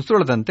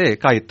ನುಸುಳದಂತೆ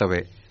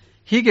ಕಾಯುತ್ತವೆ.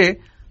 ಹೀಗೆ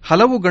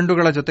ಹಲವು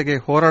ಗಂಡುಗಳ ಜೊತೆಗೆ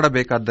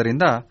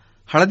ಹೋರಾಡಬೇಕಾದ್ದರಿಂದ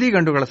ಹಳದಿ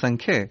ಗಂಡುಗಳ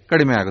ಸಂಖ್ಯೆ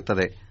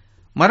ಕಡಿಮೆಯಾಗುತ್ತದೆ.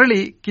 ಮರಳಿ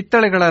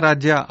ಕಿತ್ತಳೆಗಳ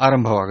ರಾಜ್ಯ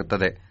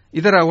ಆರಂಭವಾಗುತ್ತದೆ.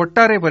 ಇದರ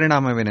ಒಟ್ಟಾರೆ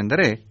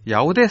ಪರಿಣಾಮವೇನೆಂದರೆ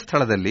ಯಾವುದೇ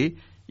ಸ್ಥಳದಲ್ಲಿ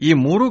ಈ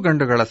 3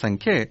 ಗಂಡುಗಳ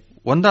ಸಂಖ್ಯೆ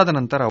ಒಂದಾದ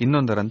ನಂತರ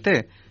ಇನ್ನೊಂದರಂತೆ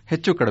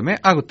ಹೆಚ್ಚು ಕಡಿಮೆ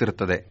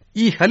ಆಗುತ್ತಿರುತ್ತದೆ.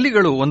 ಈ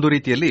ಹಲ್ಲಿಗಳು ಒಂದು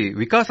ರೀತಿಯಲ್ಲಿ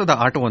ವಿಕಾಸದ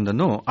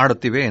ಆಟವೊಂದನ್ನು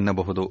ಆಡುತ್ತಿವೆ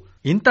ಎನ್ನಬಹುದು.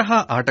 ಇಂತಹ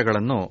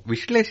ಆಟಗಳನ್ನು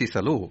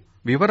ವಿಶ್ಲೇಷಿಸಲು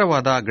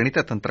ವಿವರವಾದ ಗಣಿತ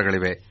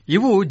ತಂತ್ರಗಳಿವೆ.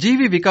 ಇವು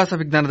ಜೀವಿ ವಿಕಾಸ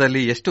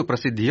ವಿಜ್ಞಾನದಲ್ಲಿ ಎಷ್ಟು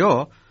ಪ್ರಸಿದ್ಧಿಯೋ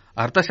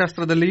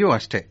ಅರ್ಥಶಾಸ್ತ್ರದಲ್ಲಿಯೂ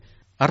ಅಷ್ಟೇ.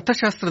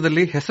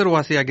 ಅರ್ಥಶಾಸ್ತ್ರದಲ್ಲಿ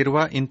ಹೆಸರುವಾಸಿಯಾಗಿರುವ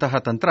ಇಂತಹ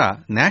ತಂತ್ರ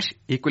ನ್ಯಾಶ್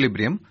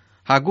ಈಕ್ವಿಲಿಬ್ರಿಯಂ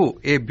ಹಾಗೂ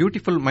ಎ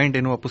ಬ್ಯೂಟಿಫುಲ್ ಮೈಂಡ್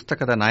ಎನ್ನುವ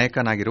ಪುಸ್ತಕದ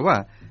ನಾಯಕನಾಗಿರುವ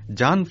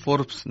ಜಾನ್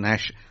ಫೋರ್ಬ್ಸ್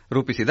ನ್ಯಾಶ್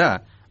ರೂಪಿಸಿದ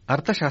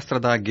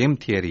ಅರ್ಥಶಾಸ್ತ್ರದ ಗೇಮ್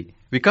ಥಿಯರಿ.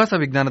 ವಿಕಾಸ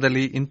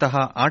ವಿಜ್ಞಾನದಲ್ಲಿ ಇಂತಹ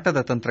ಆಟದ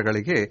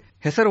ತಂತ್ರಗಳಿಗೆ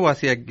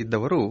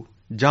ಹೆಸರುವಾಸಿಯಾಗಿದ್ದವರು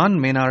ಜಾನ್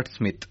ಮೇನಾರ್ಡ್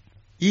ಸ್ಮಿತ್.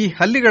 ಈ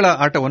ಹಲ್ಲಿಗಳ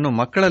ಆಟವನ್ನು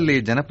ಮಕ್ಕಳಲ್ಲಿ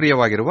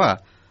ಜನಪ್ರಿಯವಾಗಿರುವ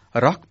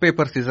ರಾಕ್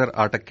ಪೇಪರ್ ಸಿಸರ್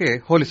ಆಟಕ್ಕೆ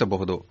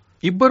ಹೋಲಿಸಬಹುದು.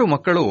 ಇಬ್ಬರು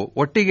ಮಕ್ಕಳು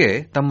ಒಟ್ಟಿಗೆ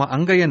ತಮ್ಮ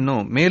ಅಂಗೈಯನ್ನು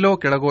ಮೇಲೋ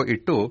ಕೆಳಗೋ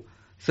ಇಟ್ಟು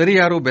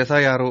ಸರಿಯಾರು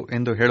ಬೆಸಾಯಾರು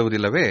ಎಂದು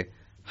ಹೇಳುವುದಿಲ್ಲವೇ?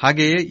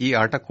 ಹಾಗೆಯೇ ಈ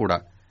ಆಟ ಕೂಡ.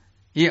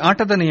 ಈ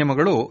ಆಟದ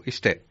ನಿಯಮಗಳು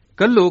ಇಷ್ಟೇ: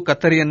 ಕಲ್ಲು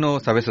ಕತ್ತರಿಯನ್ನು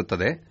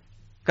ಸವೆಸುತ್ತದೆ,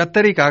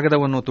 ಕತ್ತರಿ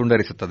ಕಾಗದವನ್ನು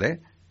ತುಂಡರಿಸುತ್ತದೆ,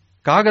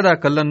 ಕಾಗದ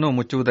ಕಲ್ಲನ್ನು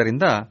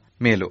ಮುಚ್ಚುವುದರಿಂದ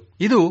ಮೇಲು.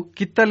 ಇದು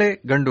ಕಿತ್ತಳೆ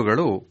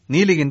ಗಂಡುಗಳು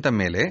ನೀಲಿಗಿಂತ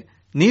ಮೇಲೆ,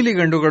 ನೀಲಿ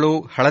ಗಂಡುಗಳು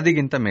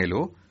ಹಳದಿಗಿಂತ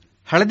ಮೇಲು,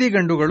 ಹಳದಿ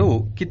ಗಂಡುಗಳು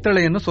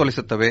ಕಿತ್ತಳೆಯನ್ನು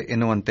ಸೋಲಿಸುತ್ತವೆ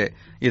ಎನ್ನುವಂತೆ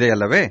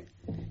ಇದೆಯಲ್ಲವೇ?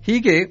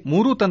 ಹೀಗೆ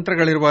 3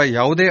 ತಂತ್ರಗಳಿರುವ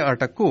ಯಾವುದೇ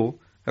ಆಟಕ್ಕೂ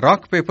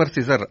ರಾಕ್ ಪೇಪರ್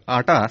ಸಿಸರ್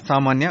ಆಟ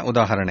ಸಾಮಾನ್ಯ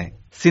ಉದಾಹರಣೆ.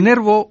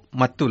 ಸಿನೆರ್ವೋ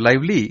ಮತ್ತು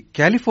ಲೈವ್ಲಿ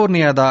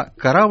ಕ್ಯಾಲಿಫೋರ್ನಿಯಾದ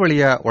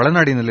ಕರಾವಳಿಯ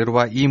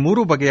ಒಳನಾಡಿನಲ್ಲಿರುವ ಈ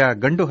 3 ಬಗೆಯ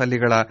ಗಂಡು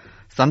ಹಲ್ಲಿಗಳ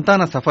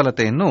ಸಂತಾನ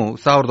ಸಫಲತೆಯನ್ನು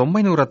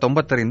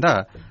 1990 ರಿಂದ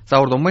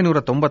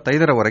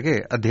 1995ರವರೆಗೆ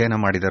ಅಧ್ಯಯನ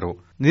ಮಾಡಿದರು.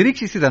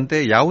 ನಿರೀಕ್ಷಿಸಿದಂತೆ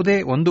ಯಾವುದೇ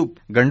ಒಂದು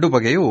ಗಂಡು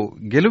ಬಗೆಯೂ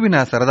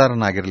ಗೆಲುವಿನ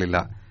ಸರದಾರನಾಗಿರಲಿಲ್ಲ.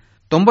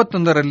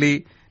 91ರಲ್ಲಿ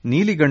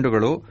ನೀಲಿ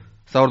ಗಂಡುಗಳು,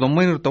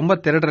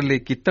 1992ರಲ್ಲಿ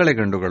ಕಿತ್ತಳೆ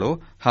ಗಂಡುಗಳು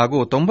ಹಾಗೂ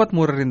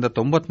 93ರಿಂದ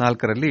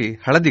 94ರಲ್ಲಿ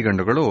ಹಳದಿ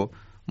ಗಂಡುಗಳು,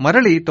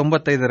 ಮರಳಿ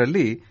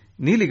 95ರಲ್ಲಿ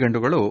ನೀಲಿ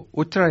ಗಂಡುಗಳು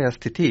ಉಚ್ಛ್ರಾಯ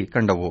ಸ್ಥಿತಿ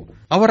ಕಂಡವು.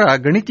 ಅವರ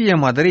ಗಣಿತೀಯ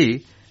ಮಾದರಿ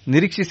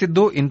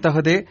ನಿರೀಕ್ಷಿಸಿದ್ದೂ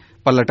ಇಂತಹದೇ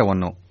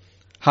ಪಲ್ಲಟವನ್ನು.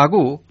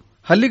 ಹಾಗೂ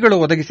ಹಲ್ಲಿಗಳು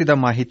ಒದಗಿಸಿದ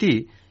ಮಾಹಿತಿ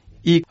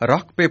ಈ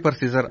ರಾಕ್ ಪೇಪರ್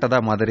ಸಿಸರ್ ಆಟದ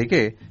ಮಾದರಿಗೆ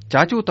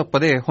ಚಾಚೂ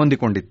ತಪ್ಪದೆ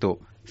ಹೊಂದಿಕೊಂಡಿತ್ತು.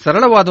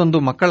 ಸರಳವಾದೊಂದು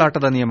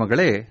ಮಕ್ಕಳಾಟದ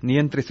ನಿಯಮಗಳೇ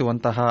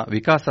ನಿಯಂತ್ರಿಸುವಂತಹ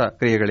ವಿಕಾಸ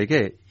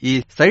ಕ್ರಿಯೆಗಳಿಗೆ ಈ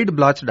ಸೈಡ್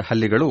ಬ್ಲಾಚ್ಡ್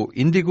ಹಲ್ಲಿಗಳು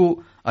ಇಂದಿಗೂ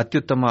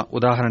ಅತ್ಯುತ್ತಮ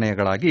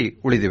ಉದಾಹರಣೆಗಳಾಗಿ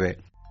ಉಳಿದಿವೆ.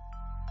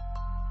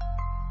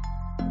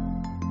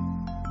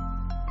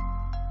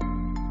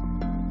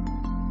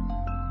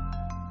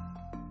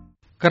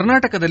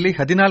 ಕರ್ನಾಟಕದಲ್ಲಿ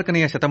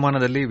 14ನೆಯ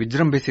ಶತಮಾನದಲ್ಲಿ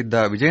ವಿಜೃಂಭಿಸಿದ್ದ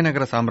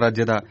ವಿಜಯನಗರ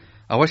ಸಾಮ್ರಾಜ್ಯದ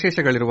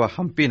ಅವಶೇಷಗಳಿರುವ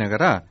ಹಂಪಿ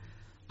ನಗರ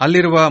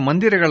ಅಲ್ಲಿರುವ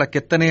ಮಂದಿರಗಳ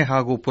ಕೆತ್ತನೆ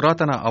ಹಾಗೂ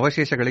ಪುರಾತನ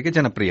ಅವಶೇಷಗಳಿಗೆ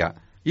ಜನಪ್ರಿಯ.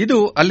 ಇದು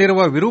ಅಲ್ಲಿರುವ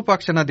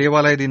ವಿರೂಪಾಕ್ಷನ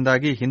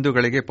ದೇವಾಲಯದಿಂದಾಗಿ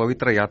ಹಿಂದೂಗಳಿಗೆ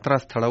ಪವಿತ್ರ ಯಾತ್ರಾ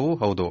ಸ್ಥಳವೂ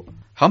ಹೌದು.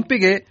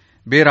 ಹಂಪಿಗೆ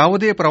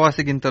ಬೇರಾವುದೇ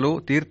ಪ್ರವಾಸಿಗಿಂತಲೂ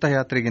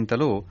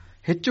ತೀರ್ಥಯಾತ್ರೆಗಿಂತಲೂ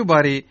ಹೆಚ್ಚು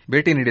ಬಾರಿ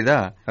ಭೇಟಿ ನೀಡಿದ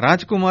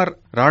ರಾಜ್ಕುಮಾರ್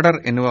ರಾಡರ್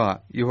ಎನ್ನುವ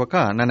ಯುವಕ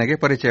ನನಗೆ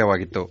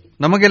ಪರಿಚಯವಾಗಿತ್ತು.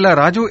 ನಮಗೆಲ್ಲ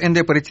ರಾಜು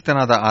ಎಂದೇ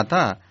ಪರಿಚಿತನಾದ ಆತ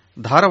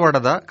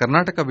ಧಾರವಾಡದ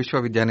ಕರ್ನಾಟಕ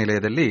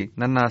ವಿಶ್ವವಿದ್ಯಾನಿಲಯದಲ್ಲಿ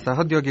ನನ್ನ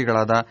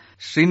ಸಹೋದ್ಯೋಗಿಗಳಾದ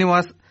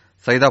ಶ್ರೀನಿವಾಸ್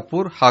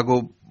ಸೈದಾಪುರ್ ಹಾಗೂ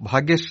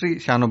ಭಾಗ್ಯಶ್ರೀ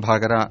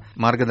ಶಾನುಭಾಗರ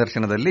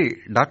ಮಾರ್ಗದರ್ಶನದಲ್ಲಿ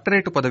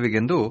ಡಾಕ್ಟರೇಟ್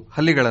ಪದವಿಗೆಂದು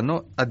ಹಲ್ಲಿಗಳನ್ನು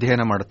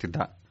ಅಧ್ಯಯನ ಮಾಡುತ್ತಿದ್ದ.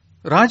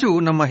 ರಾಜು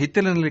ನಮ್ಮ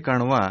ಹಿತ್ತಲಿನಲ್ಲಿ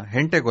ಕಾಣುವ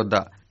ಹೆಂಟೆಗೊದ್ದ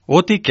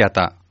ಓತಿ ಖ್ಯಾತ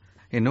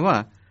ಎನ್ನುವ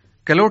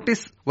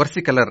ಕೆಲೋಟಿಸ್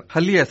ವರ್ಸಿಕಲರ್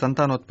ಹಲ್ಲಿಯ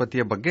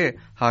ಸಂತಾನೋತ್ಪತ್ತಿಯ ಬಗ್ಗೆ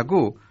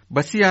ಹಾಗೂ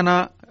ಬಸಿಯಾನಾ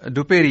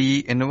ಡುಪೇರಿಯಿ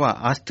ಎನ್ನುವ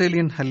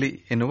ಆಸ್ಟ್ರೇಲಿಯನ್ ಹಲ್ಲಿ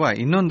ಎನ್ನುವ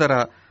ಇನ್ನೊಂದರ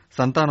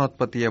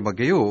ಸಂತಾನೋತ್ಪತ್ತಿಯ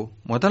ಬಗ್ಗೆಯೂ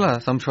ಮೊದಲ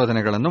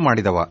ಸಂಶೋಧನೆಗಳನ್ನು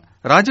ಮಾಡಿದವ.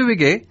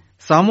 ರಾಜುವಿಗೆ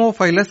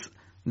ಸಾಮೋಫೈಲಸ್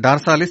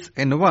ಡಾರ್ಸಾಲಿಸ್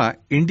ಎನ್ನುವ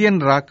ಇಂಡಿಯನ್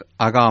ರಾಕ್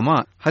ಅಗಾಮ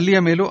ಹಲ್ಲಿಯ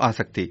ಮೇಲೂ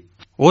ಆಸಕ್ತಿ.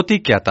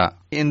 ಓತಿಕ್ಯಾತ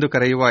ಎಂದು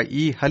ಕರೆಯುವ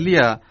ಈ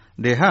ಹಲ್ಲಿಯ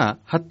ದೇಹ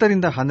 10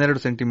 ರಿಂದ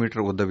 12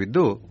 ಸೆಂಟಿಮೀಟರ್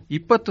ಉದ್ದವಿದ್ದು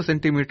 20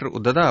 ಸೆಂಟಿಮೀಟರ್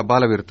ಉದ್ದದ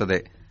ಬಾಲವಿರುತ್ತದೆ.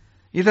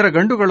 ಇದರ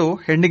ಗಂಡುಗಳು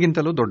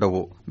ಹೆಣ್ಣಿಗಿಂತಲೂ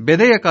ದೊಡ್ಡವು.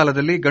 ಬೆದೆಯ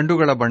ಕಾಲದಲ್ಲಿ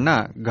ಗಂಡುಗಳ ಬಣ್ಣ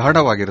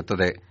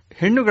ಗಾಢವಾಗಿರುತ್ತದೆ.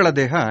 ಹೆಣ್ಣುಗಳ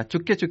ದೇಹ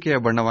ಚುಕ್ಕೆ ಚುಕ್ಕೆಯ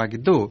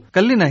ಬಣ್ಣವಾಗಿದ್ದು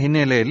ಕಲ್ಲಿನ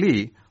ಹಿನ್ನೆಲೆಯಲ್ಲಿ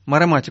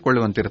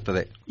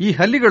ಮರೆಮಾಚಿಕೊಳ್ಳುವಂತಿರುತ್ತದೆ. ಈ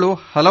ಹಲ್ಲಿಗಳು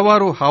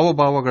ಹಲವಾರು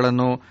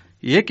ಹಾವಭಾವಗಳನ್ನು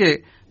ಏಕೆ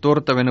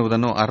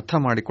ತೋರುತ್ತವೆನ್ನುವುದನ್ನು ಅರ್ಥ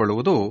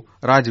ಮಾಡಿಕೊಳ್ಳುವುದು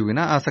ರಾಜುವಿನ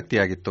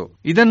ಆಸಕ್ತಿಯಾಗಿತ್ತು.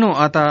 ಇದನ್ನು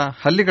ಆತ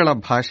ಹಲ್ಲಿಗಳ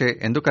ಭಾಷೆ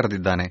ಎಂದು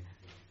ಕರೆದಿದ್ದಾನೆ.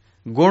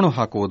 ಗೋಣು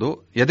ಹಾಕುವುದು,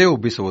 ಎದೆ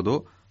ಉಬ್ಬಿಸುವುದು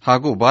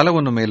ಹಾಗೂ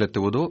ಬಾಲವನ್ನು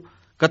ಮೇಲೆತ್ತುವುದು,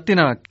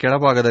 ಕತ್ತಿನ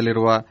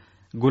ಕೆಳಭಾಗದಲ್ಲಿರುವ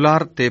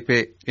ಗುಲಾರ್ ತೇಪೆ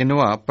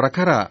ಎನ್ನುವ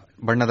ಪ್ರಖರ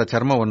ಬಣ್ಣದ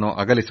ಚರ್ಮವನ್ನು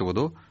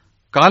ಅಗಲಿಸುವುದು,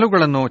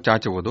 ಕಾಲುಗಳನ್ನು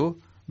ಚಾಚುವುದು,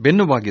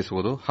 ಬೆನ್ನು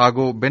ಬಾಗಿಸುವುದು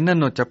ಹಾಗೂ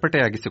ಬೆನ್ನನ್ನು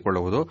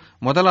ಚಪ್ಪಟೆಯಾಗಿಸಿಕೊಳ್ಳುವುದು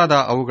ಮೊದಲಾದ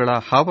ಅವುಗಳ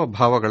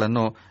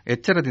ಹಾವಭಾವಗಳನ್ನು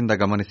ಎಚ್ಚರದಿಂದ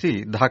ಗಮನಿಸಿ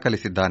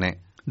ದಾಖಲಿಸಿದ್ದಾನೆ.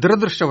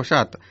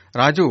 ದುರದೃಷ್ಟವಶಾತ್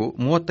ರಾಜು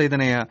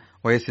 35ನೆಯ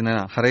ವಯಸ್ಸಿನ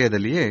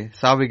ಹರೆಯದಲ್ಲಿಯೇ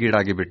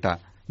ಸಾವಿಗೀಡಾಗಿಬಿಟ್ಟ.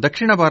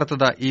 ದಕ್ಷಿಣ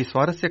ಭಾರತದ ಈ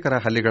ಸ್ವಾರಸ್ಯಕರ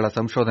ಹಲ್ಲಿಗಳ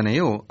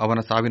ಸಂಶೋಧನೆಯು ಅವನ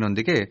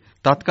ಸಾವಿನೊಂದಿಗೆ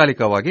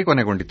ತಾತ್ಕಾಲಿಕವಾಗಿ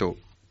ಕೊನೆಗೊಂಡಿತು.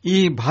 ಈ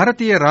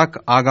ಭಾರತೀಯ ರಾಕ್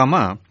ಆಗಾಮ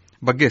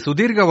ಬಗ್ಗೆ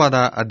ಸುದೀರ್ಘವಾದ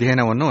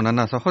ಅಧ್ಯಯನವನ್ನು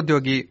ನನ್ನ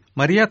ಸಹೋದ್ಯೋಗಿ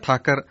ಮರಿಯಾ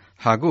ಥಾಕರ್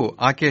ಹಾಗೂ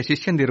ಆಕೆಯ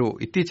ಶಿಷ್ಯಂದಿರು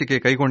ಇತ್ತೀಚೆಗೆ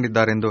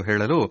ಕೈಗೊಂಡಿದ್ದಾರೆಂದು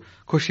ಹೇಳಲು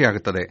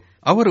ಖುಷಿಯಾಗುತ್ತದೆ.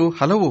 ಅವರು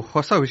ಹಲವು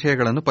ಹೊಸ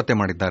ವಿಷಯಗಳನ್ನು ಪತ್ತೆ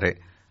ಮಾಡಿದ್ದಾರೆ.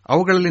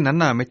 ಅವುಗಳಲ್ಲಿ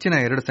ನನ್ನ ಮೆಚ್ಚಿನ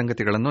 2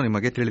 ಸಂಗತಿಗಳನ್ನು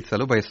ನಿಮಗೆ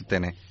ತಿಳಿಸಲು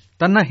ಬಯಸುತ್ತೇನೆ.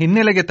 ತನ್ನ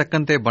ಹಿನ್ನೆಲೆಗೆ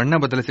ತಕ್ಕಂತೆ ಬಣ್ಣ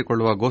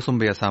ಬದಲಿಸಿಕೊಳ್ಳುವ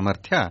ಗೋಸುಂಬೆಯ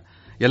ಸಾಮರ್ಥ್ಯ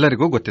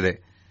ಎಲ್ಲರಿಗೂ ಗೊತ್ತಿದೆ.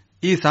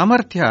 ಈ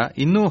ಸಾಮರ್ಥ್ಯ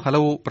ಇನ್ನೂ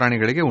ಹಲವು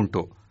ಪ್ರಾಣಿಗಳಿಗೆ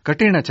ಉಂಟು.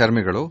 ಕಠಿಣ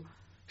ಚರ್ಮಿಗಳು,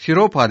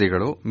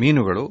 ಶಿರೋಪಾದಿಗಳು,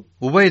 ಮೀನುಗಳು,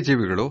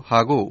 ಉಭಯಜೀವಿಗಳು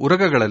ಹಾಗೂ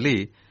ಉರಗಗಳಲ್ಲಿ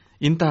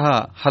ಇಂತಹ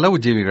ಹಲವು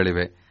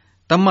ಜೀವಿಗಳಿವೆ.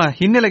 ತಮ್ಮ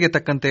ಹಿನ್ನೆಲೆಗೆ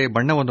ತಕ್ಕಂತೆ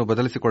ಬಣ್ಣವನ್ನು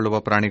ಬದಲಿಸಿಕೊಳ್ಳುವ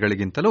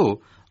ಪ್ರಾಣಿಗಳಿಗಿಂತಲೂ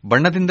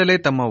ಬಣ್ಣದಿಂದಲೇ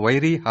ತಮ್ಮ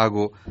ವೈರಿ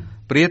ಹಾಗೂ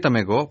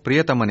ಪ್ರಿಯತಮೆಗೋ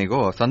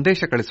ಪ್ರಿಯತಮನಿಗೋ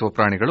ಸಂದೇಶ ಕಳಿಸುವ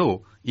ಪ್ರಾಣಿಗಳು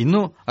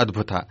ಇನ್ನೂ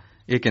ಅದ್ಭುತ.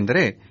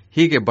 ಏಕೆಂದರೆ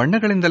ಹೀಗೆ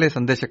ಬಣ್ಣಗಳಿಂದಲೇ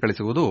ಸಂದೇಶ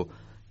ಕಳಿಸುವುದು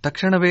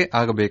ತಕ್ಷಣವೇ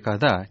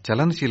ಆಗಬೇಕಾದ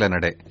ಚಲನಶೀಲ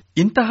ನಡೆ.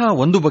 ಇಂತಹ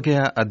ಒಂದು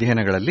ಬಗೆಯ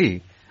ಅಧ್ಯಯನಗಳಲ್ಲಿ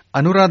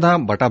ಅನುರಾಧಾ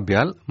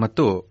ಬಟಾಬ್ಯಾಲ್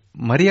ಮತ್ತು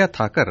ಮರಿಯಾ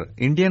ಥಾಕರ್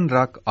ಇಂಡಿಯನ್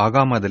ರಾಕ್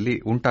ಆಗಾಮದಲ್ಲಿ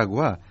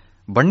ಉಂಟಾಗುವ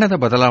ಬಣ್ಣದ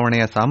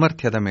ಬದಲಾವಣೆಯ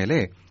ಸಾಮರ್ಥ್ಯದ ಮೇಲೆ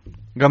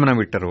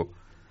ಗಮನವಿಟ್ಟರು.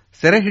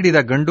 ಸೆರೆಹಿಡಿದ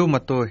ಗಂಡು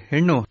ಮತ್ತು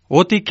ಹೆಣ್ಣು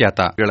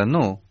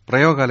ಓತಿಕ್ಯಾತಗಳನ್ನು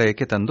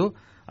ಪ್ರಯೋಗಾಲಯಕ್ಕೆ ತಂದು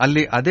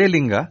ಅಲ್ಲಿ ಅದೇ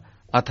ಲಿಂಗ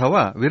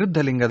ಅಥವಾ ವಿರುದ್ಧ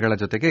ಲಿಂಗಗಳ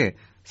ಜೊತೆಗೆ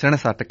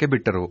ಸೆಣಸಾಟಕ್ಕೆ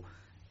ಬಿಟ್ಟರು.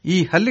 ಈ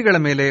ಹಲ್ಲಿಗಳ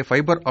ಮೇಲೆ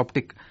ಫೈಬರ್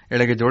ಆಪ್ಟಿಕ್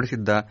ಎಳೆಗೆ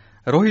ಜೋಡಿಸಿದ್ದ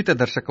ರೋಹಿತ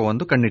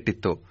ದರ್ಶಕವೊಂದು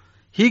ಕಣ್ಣಿಟ್ಟಿತ್ತು.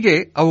 ಹೀಗೆ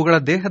ಅವುಗಳ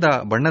ದೇಹದ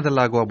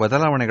ಬಣ್ಣದಲ್ಲಾಗುವ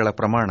ಬದಲಾವಣೆಗಳ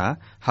ಪ್ರಮಾಣ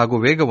ಹಾಗೂ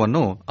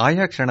ವೇಗವನ್ನು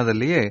ಆಯಾ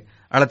ಕ್ಷಣದಲ್ಲಿಯೇ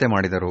ಅಳತೆ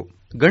ಮಾಡಿದರು.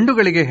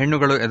 ಗಂಡುಗಳಿಗೆ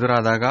ಹೆಣ್ಣುಗಳು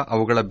ಎದುರಾದಾಗ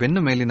ಅವುಗಳ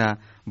ಬೆನ್ನು ಮೇಲಿನ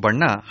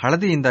ಬಣ್ಣ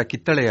ಹಳದಿಯಿಂದ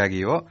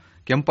ಕಿತ್ತಳೆಯಾಗಿಯೋ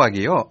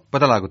ಕೆಂಪಾಗಿಯೋ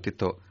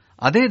ಬದಲಾಗುತ್ತಿತ್ತು.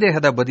 ಅದೇ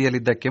ದೇಹದ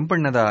ಬದಿಯಲ್ಲಿದ್ದ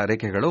ಕೆಂಪಣ್ಣದ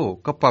ರೇಖೆಗಳು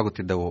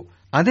ಕಪ್ಪಾಗುತ್ತಿದ್ದವು.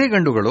 ಅದೇ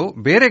ಗಂಡುಗಳು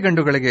ಬೇರೆ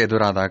ಗಂಡುಗಳಿಗೆ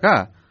ಎದುರಾದಾಗ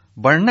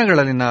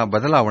ಬಣ್ಣಗಳಲ್ಲಿನ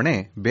ಬದಲಾವಣೆ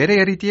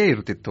ಬೇರೆಯ ರೀತಿಯೇ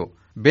ಇರುತ್ತಿತ್ತು.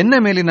 ಬೆನ್ನ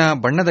ಮೇಲಿನ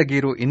ಬಣ್ಣದ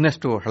ಗೀರು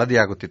ಇನ್ನಷ್ಟು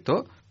ಹಳದಿಯಾಗುತ್ತಿತ್ತು,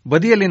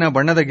 ಬದಿಯಲ್ಲಿನ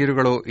ಬಣ್ಣದ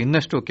ಗೀರುಗಳು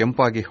ಇನ್ನಷ್ಟು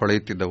ಕೆಂಪಾಗಿ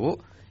ಹೊಳೆಯುತ್ತಿದ್ದವು.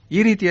 ಈ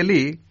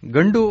ರೀತಿಯಲ್ಲಿ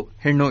ಗಂಡು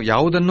ಹೆಣ್ಣು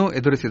ಯಾವುದನ್ನೂ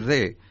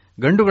ಎದುರಿಸದೆ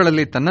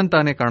ಗಂಡುಗಳಲ್ಲಿ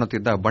ತನ್ನಂತಾನೆ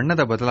ಕಾಣುತ್ತಿದ್ದ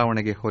ಬಣ್ಣದ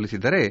ಬದಲಾವಣೆಗೆ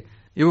ಹೋಲಿಸಿದರೆ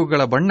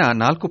ಇವುಗಳ ಬಣ್ಣ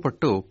 4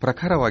 ಪಟ್ಟು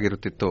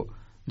ಪ್ರಖರವಾಗಿರುತ್ತಿತ್ತು.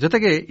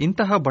 ಜೊತೆಗೆ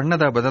ಇಂತಹ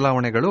ಬಣ್ಣದ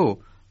ಬದಲಾವಣೆಗಳು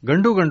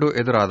ಗಂಡು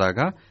ಎದುರಾದಾಗ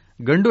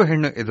ಗಂಡು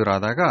ಹೆಣ್ಣು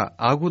ಎದುರಾದಾಗ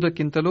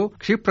ಆಗುವುದಕ್ಕಿಂತಲೂ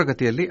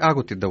ಕ್ಷಿಪ್ರಗತಿಯಲ್ಲಿ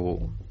ಆಗುತ್ತಿದ್ದವು.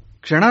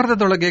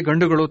 ಕ್ಷಣಾರ್ಧದೊಳಗೆ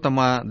ಗಂಡುಗಳು ತಮ್ಮ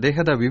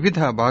ದೇಹದ ವಿವಿಧ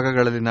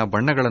ಭಾಗಗಳಲ್ಲಿನ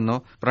ಬಣ್ಣಗಳನ್ನು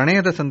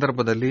ಪ್ರಣಯದ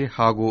ಸಂದರ್ಭದಲ್ಲಿ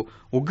ಹಾಗೂ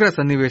ಉಗ್ರ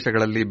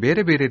ಸನ್ನಿವೇಶಗಳಲ್ಲಿ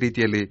ಬೇರೆ ಬೇರೆ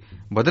ರೀತಿಯಲ್ಲಿ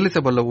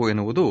ಬದಲಿಸಬಲ್ಲವು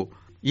ಎನ್ನುವುದು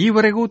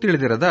ಈವರೆಗೂ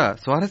ತಿಳಿದಿರದ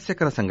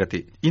ಸ್ವಾರಸ್ಯಕರ ಸಂಗತಿ.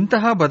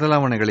 ಇಂತಹ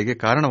ಬದಲಾವಣೆಗಳಿಗೆ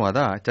ಕಾರಣವಾದ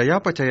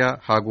ಚಯಾಪಚಯ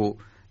ಹಾಗೂ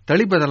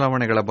ತಳಿ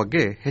ಬದಲಾವಣೆಗಳ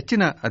ಬಗ್ಗೆ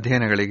ಹೆಚ್ಚಿನ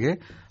ಅಧ್ಯಯನಗಳಿಗೆ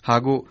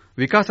ಹಾಗೂ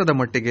ವಿಕಾಸದ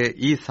ಮಟ್ಟಿಗೆ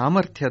ಈ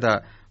ಸಾಮರ್ಥ್ಯದ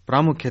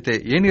ಪ್ರಾಮುಖ್ಯತೆ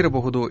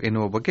ಏನಿರಬಹುದು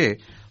ಎನ್ನುವ ಬಗ್ಗೆ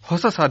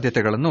ಹೊಸ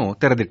ಸಾಧ್ಯತೆಗಳನ್ನು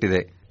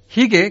ತೆರೆದಿಟ್ಟಿದೆ.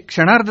 ಹೀಗೆ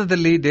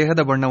ಕ್ಷಣಾರ್ಧದಲ್ಲಿ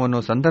ದೇಹದ ಬಣ್ಣವನ್ನು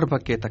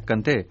ಸಂದರ್ಭಕ್ಕೆ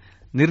ತಕ್ಕಂತೆ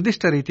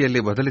ನಿರ್ದಿಷ್ಟ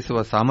ರೀತಿಯಲ್ಲಿ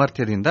ಬದಲಿಸುವ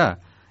ಸಾಮರ್ಥ್ಯದಿಂದ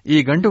ಈ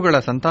ಗಂಡುಗಳ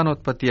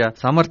ಸಂತಾನೋತ್ಪತ್ತಿಯ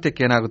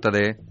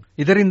ಸಾಮರ್ಥ್ಯಕ್ಕೇನಾಗುತ್ತದೆ?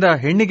 ಇದರಿಂದ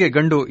ಹೆಣ್ಣಿಗೆ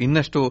ಗಂಡು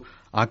ಇನ್ನಷ್ಟು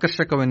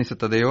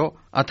ಆಕರ್ಷಕವೆನಿಸುತ್ತದೆಯೋ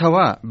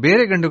ಅಥವಾ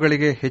ಬೇರೆ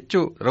ಗಂಡುಗಳಿಗೆ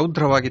ಹೆಚ್ಚು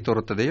ರೌದ್ರವಾಗಿ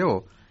ತೋರುತ್ತದೆಯೋ?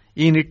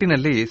 ಈ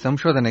ನಿಟ್ಟಿನಲ್ಲಿ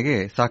ಸಂಶೋಧನೆಗೆ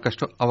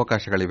ಸಾಕಷ್ಟು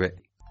ಅವಕಾಶಗಳಿವೆ.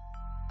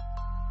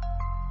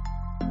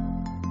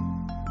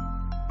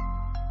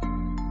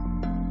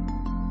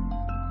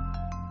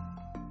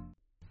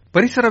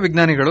 ಪರಿಸರ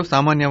ವಿಜ್ಞಾನಿಗಳು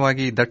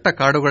ಸಾಮಾನ್ಯವಾಗಿ ದಟ್ಟ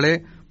ಕಾಡುಗಳೇ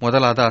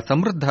ಮೊದಲಾದ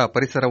ಸಮೃದ್ಧ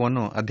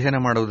ಪರಿಸರವನ್ನು ಅಧ್ಯಯನ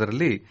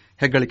ಮಾಡುವುದರಲ್ಲಿ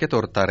ಹೆಗ್ಗಳಿಕೆ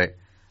ತೋರುತ್ತಾರೆ.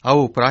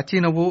 ಅವು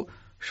ಪ್ರಾಚೀನವೂ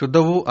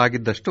ಶುದ್ಧವೂ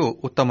ಆಗಿದ್ದಷ್ಟು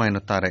ಉತ್ತಮ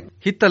ಎನ್ನುತ್ತಾರೆ.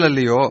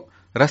 ಹಿತ್ತಲಲ್ಲಿಯೋ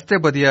ರಸ್ತೆ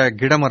ಬದಿಯ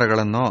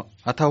ಗಿಡಮರಗಳನ್ನೋ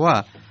ಅಥವಾ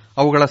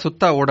ಅವುಗಳ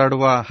ಸುತ್ತ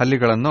ಓಡಾಡುವ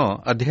ಹಲ್ಲಿಗಳನ್ನೋ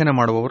ಅಧ್ಯಯನ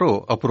ಮಾಡುವವರು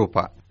ಅಪರೂಪ.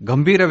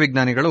 ಗಂಭೀರ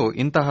ವಿಜ್ಞಾನಿಗಳು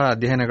ಇಂತಹ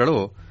ಅಧ್ಯಯನಗಳು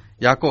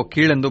ಯಾಕೋ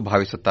ಕೀಳೆಂದು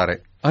ಭಾವಿಸುತ್ತಾರೆ.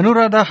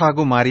 ಅನುರಾಧ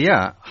ಹಾಗೂ ಮಾರಿಯಾ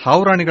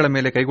ಹಾವುರಾಣಿಗಳ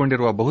ಮೇಲೆ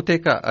ಕೈಗೊಂಡಿರುವ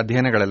ಬಹುತೇಕ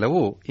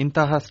ಅಧ್ಯಯನಗಳೆಲ್ಲವೂ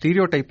ಇಂತಹ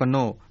ಸ್ಟೀರಿಯೋಟೈಪ್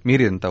ಅನ್ನು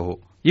ಮೀರಿದಂತವು.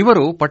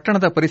 ಇವರು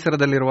ಪಟ್ಟಣದ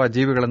ಪರಿಸರದಲ್ಲಿರುವ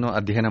ಜೀವಿಗಳನ್ನು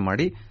ಅಧ್ಯಯನ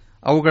ಮಾಡಿ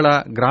ಅವುಗಳ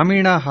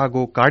ಗ್ರಾಮೀಣ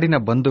ಹಾಗೂ ಕಾಡಿನ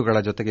ಬಂಧುಗಳ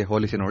ಜೊತೆಗೆ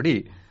ಹೋಲಿಸಿ ನೋಡಿ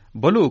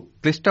ಬಲು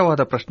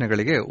ಕ್ಲಿಷ್ಟವಾದ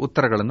ಪ್ರಶ್ನೆಗಳಿಗೆ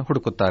ಉತ್ತರಗಳನ್ನು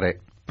ಹುಡುಕುತ್ತಾರೆ.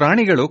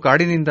 ಪ್ರಾಣಿಗಳು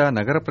ಕಾಡಿನಿಂದ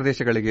ನಗರ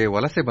ಪ್ರದೇಶಗಳಿಗೆ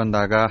ವಲಸೆ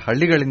ಬಂದಾಗ,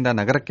 ಹಳ್ಳಿಗಳಿಂದ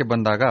ನಗರಕ್ಕೆ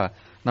ಬಂದಾಗ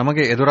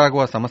ನಮಗೆ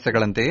ಎದುರಾಗುವ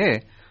ಸಮಸ್ಯೆಗಳಂತೆಯೇ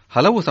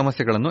ಹಲವು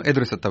ಸಮಸ್ಯೆಗಳನ್ನು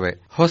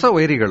ಎದುರಿಸುತ್ತವೆ. ಹೊಸ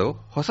ವೈರಿಗಳು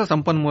ಹೊಸ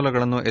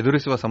ಸಂಪನ್ಮೂಲಗಳನ್ನು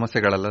ಎದುರಿಸುವ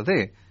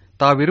ಸಮಸ್ಯೆಗಳಲ್ಲದೆ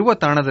ತಾವಿರುವ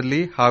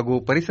ತಾಣದಲ್ಲಿ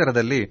ಹಾಗೂ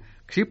ಪರಿಸರದಲ್ಲಿ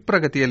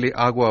ಕ್ಷಿಪ್ರಗತಿಯಲ್ಲಿ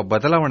ಆಗುವ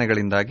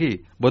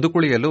ಬದಲಾವಣೆಗಳಿಂದಾಗಿ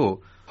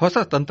ಬದುಕುಳಿಯಲು ಹೊಸ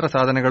ತಂತ್ರ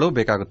ಸಾಧನೆಗಳೂ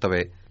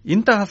ಬೇಕಾಗುತ್ತವೆ.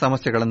 ಇಂತಹ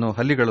ಸಮಸ್ಯೆಗಳನ್ನು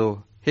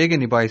ಹಲ್ಲಿಗಳು ಹೇಗೆ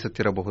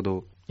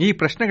ನಿಭಾಯಿಸುತ್ತಿರಬಹುದು? ಈ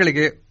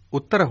ಪ್ರಶ್ನೆಗಳಿಗೆ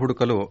ಉತ್ತರ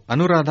ಹುಡುಕಲು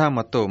ಅನುರಾಧ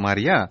ಮತ್ತು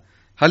ಮಾರಿಯಾ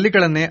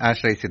ಹಲ್ಲಿಗಳನ್ನೇ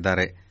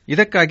ಆಶ್ರಯಿಸಿದ್ದಾರೆ.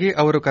 ಇದಕ್ಕಾಗಿ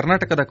ಅವರು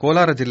ಕರ್ನಾಟಕದ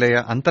ಕೋಲಾರ ಜಿಲ್ಲೆಯ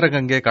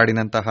ಅಂತರಗಂಗೆ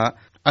ಕಾಡಿನಂತಹ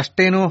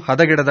ಅಷ್ಟೇನೂ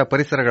ಹದಗೆಡದ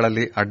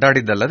ಪರಿಸರಗಳಲ್ಲಿ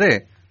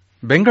ಅಡ್ಡಾಡಿದ್ದಲ್ಲದೆ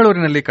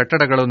ಬೆಂಗಳೂರಿನಲ್ಲಿ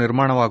ಕಟ್ಟಡಗಳು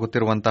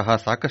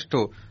ನಿರ್ಮಾಣವಾಗುತ್ತಿರುವಂತಹ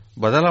ಸಾಕಷ್ಟು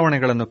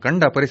ಬದಲಾವಣೆಗಳನ್ನು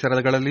ಕಂಡ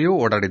ಪರಿಸರಗಳಲ್ಲಿಯೂ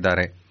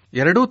ಓಡಾಡಿದ್ದಾರೆ.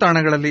 ಎರಡೂ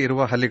ತಾಣಗಳಲ್ಲಿ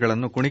ಇರುವ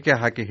ಹಲ್ಲಿಗಳನ್ನು ಕುಣಿಕೆ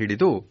ಹಾಕಿ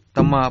ಹಿಡಿದು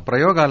ತಮ್ಮ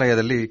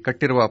ಪ್ರಯೋಗಾಲಯದಲ್ಲಿ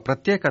ಕಟ್ಟಿರುವ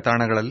ಪ್ರತ್ಯೇಕ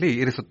ತಾಣಗಳಲ್ಲಿ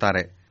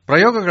ಇರಿಸುತ್ತಾರೆ.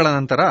 ಪ್ರಯೋಗಗಳ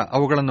ನಂತರ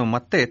ಅವುಗಳನ್ನು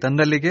ಮತ್ತೆ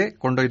ತಂದಲ್ಲಿಗೆ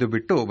ಕೊಂಡೊಯ್ದು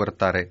ಬಿಟ್ಟು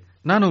ಬರುತ್ತಾರೆ.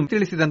 ನಾನು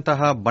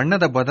ತಿಳಿಸಿದಂತಹ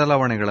ಬಣ್ಣದ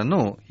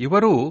ಬದಲಾವಣೆಗಳನ್ನು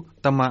ಇವರೂ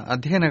ತಮ್ಮ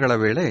ಅಧ್ಯಯನಗಳ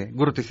ವೇಳೆ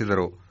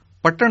ಗುರುತಿಸಿದರು.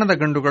 ಪಟ್ಟಣದ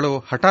ಗಂಡುಗಳು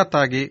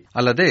ಹಠಾತ್ತಾಗಿ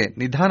ಅಲ್ಲದೆ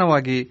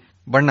ನಿಧಾನವಾಗಿ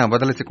ಬಣ್ಣ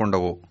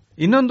ಬದಲಿಸಿಕೊಂಡವು.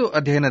 ಇನ್ನೊಂದು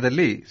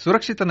ಅಧ್ಯಯನದಲ್ಲಿ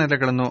ಸುರಕ್ಷಿತ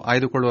ನೆಲೆಗಳನ್ನು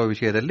ಆಯ್ದುಕೊಳ್ಳುವ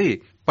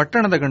ವಿಷಯದಲ್ಲಿ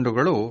ಪಟ್ಟಣದ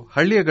ಗಂಡುಗಳು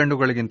ಹಳ್ಳಿಯ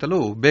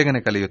ಗಂಡುಗಳಿಗಿಂತಲೂ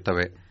ಬೇಗನೆ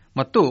ಕಲಿಯುತ್ತವೆ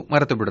ಮತ್ತು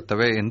ಮರೆತು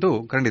ಬಿಡುತ್ತವೆ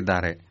ಎಂದು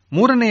ಕಂಡಿದ್ದಾರೆ.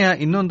 ಮೂರನೆಯ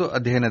ಇನ್ನೊಂದು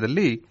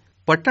ಅಧ್ಯಯನದಲ್ಲಿ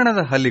ಪಟ್ಟಣದ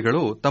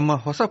ಹಲ್ಲಿಗಳು ತಮ್ಮ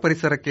ಹೊಸ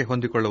ಪರಿಸರಕ್ಕೆ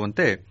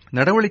ಹೊಂದಿಕೊಳ್ಳುವಂತೆ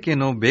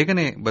ನಡವಳಿಕೆಯನ್ನು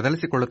ಬೇಗನೆ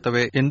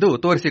ಬದಲಿಸಿಕೊಳ್ಳುತ್ತವೆ ಎಂದು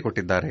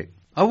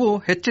ತೋರಿಸಿಕೊಟ್ಟಿದ್ದಾರೆ. ಅವು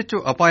ಹೆಚ್ಚೆಚ್ಚು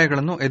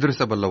ಅಪಾಯಗಳನ್ನು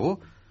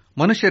ಎದುರಿಸಬಲ್ಲವು,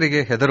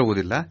 ಮನುಷ್ಯರಿಗೆ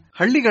ಹೆದರುವುದಿಲ್ಲ.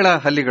 ಹಳ್ಳಿಗಳ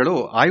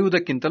ಹಲ್ಲಿಗಳು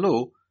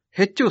ಆಯುವುದಕ್ಕಿಂತಲೂ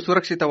ಹೆಚ್ಚು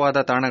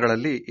ಸುರಕ್ಷಿತವಾದ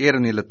ತಾಣಗಳಲ್ಲಿ ಏರು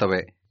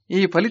ನಿಲ್ಲುತ್ತವೆ.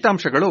 ಈ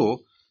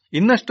ಫಲಿತಾಂಶಗಳು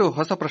ಇನ್ನಷ್ಟು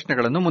ಹೊಸ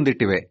ಪ್ರಶ್ನೆಗಳನ್ನು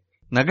ಮುಂದಿಟ್ಟಿವೆ.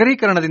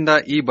 ನಗರೀಕರಣದಿಂದ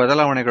ಈ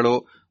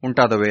ಬದಲಾವಣೆಗಳು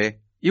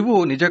ಉಂಟಾದವೆ?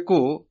 ಇವು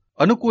ನಿಜಕ್ಕೂ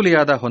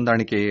ಅನುಕೂಲಿಯಾದ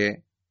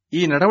ಹೊಂದಾಣಿಕೆಯೇ?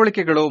 ಈ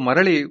ನಡವಳಿಕೆಗಳು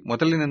ಮರಳಿ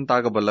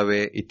ಮೊದಲಿನಂತಾಗಬಲ್ಲವೇ?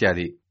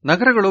 ಇತ್ಯಾದಿ.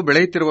 ನಗರಗಳು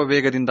ಬೆಳೆಯುತ್ತಿರುವ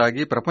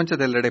ವೇಗದಿಂದಾಗಿ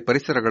ಪ್ರಪಂಚದೆಲ್ಲೆಡೆ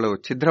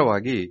ಪರಿಸರಗಳು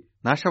ಛಿದ್ರವಾಗಿ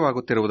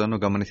ನಾಶವಾಗುತ್ತಿರುವುದನ್ನು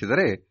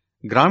ಗಮನಿಸಿದರೆ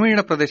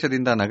ಗ್ರಾಮೀಣ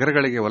ಪ್ರದೇಶದಿಂದ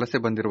ನಗರಗಳಿಗೆ ವಲಸೆ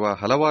ಬಂದಿರುವ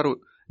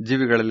ಹಲವಾರು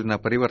ಜೀವಿಗಳಲ್ಲಿನ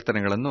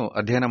ಪರಿವರ್ತನೆಗಳನ್ನು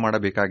ಅಧ್ಯಯನ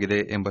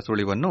ಮಾಡಬೇಕಾಗಿದೆ ಎಂಬ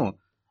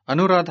ಸುಳಿವನ್ನು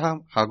ಅನುರಾಧ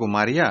ಹಾಗೂ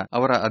ಮಾರಿಯಾ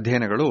ಅವರ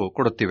ಅಧ್ಯಯನಗಳು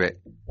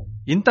ಕೊಡುತ್ತಿವೆ.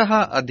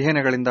 ಇಂತಹ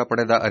ಅಧ್ಯಯನಗಳಿಂದ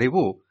ಪಡೆದ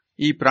ಅರಿವು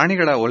ಈ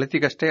ಪ್ರಾಣಿಗಳ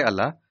ಒಳಿತಿಗಷ್ಟೇ ಅಲ್ಲ,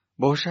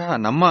 ಬಹುಶಃ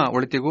ನಮ್ಮ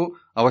ಒಳಿತಿಗೂ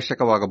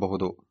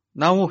ಅವಶ್ಯಕವಾಗಬಹುದು.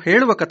 ನಾವು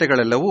ಹೇಳುವ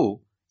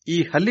ಕಥೆಗಳೆಲ್ಲವೂ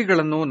ಈ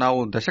ಹಲ್ಲಿಗಳನ್ನು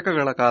ನಾವು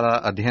ದಶಕಗಳ ಕಾಲ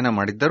ಅಧ್ಯಯನ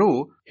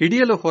ಮಾಡಿದ್ದರೂ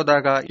ಹಿಡಿಯಲು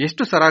ಹೋದಾಗ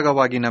ಎಷ್ಟು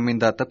ಸರಾಗವಾಗಿ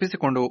ನಮ್ಮಿಂದ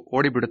ತಪ್ಪಿಸಿಕೊಂಡು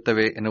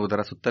ಓಡಿಬಿಡುತ್ತವೆ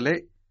ಎನ್ನುವುದರ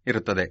ಸುತ್ತಲೇ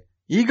ಇರುತ್ತದೆ.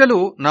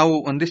 ಈಗಲೂ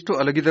ನಾವು ಒಂದಿಷ್ಟು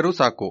ಅಲುಗಿದರೂ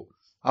ಸಾಕು,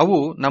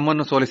 ಅವು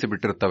ನಮ್ಮನ್ನು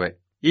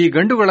ಸೋಲಿಸಿಬಿಟ್ಟಿರುತ್ತವೆ. ಈ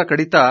ಗಂಡುಗಳ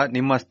ಕಡಿತ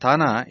ನಿಮ್ಮ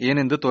ಸ್ಥಾನ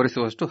ಏನೆಂದು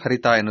ತೋರಿಸುವಷ್ಟು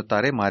ಹರಿತ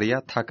ಎನ್ನುತ್ತಾರೆ ಮಾರಿಯಾ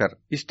ಥಾಕರ್.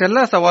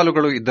 ಇಷ್ಟೆಲ್ಲಾ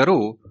ಸವಾಲುಗಳು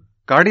ಇದ್ದರೂ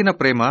ಕಾಡಿನ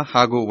ಪ್ರೇಮ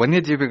ಹಾಗೂ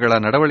ವನ್ಯಜೀವಿಗಳ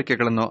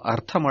ನಡವಳಿಕೆಗಳನ್ನು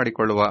ಅರ್ಥ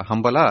ಮಾಡಿಕೊಳ್ಳುವ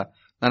ಹಂಬಲ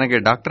ನನಗೆ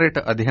ಡಾಕ್ಟರೇಟ್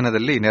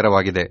ಅಧ್ಯಯನದಲ್ಲಿ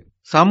ನೆರವಾಗಿದೆ.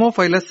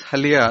 ಸಾಮೋಫೈಲಸ್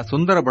ಹಲ್ಲಿಯ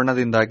ಸುಂದರ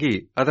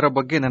ಬಣ್ಣದಿಂದಾಗಿ ಅದರ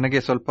ಬಗ್ಗೆ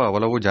ನನಗೆ ಸ್ವಲ್ಪ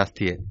ಒಲವು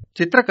ಜಾಸ್ತಿಯೇ.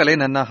 ಚಿತ್ರಕಲೆ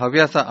ನನ್ನ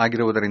ಹವ್ಯಾಸ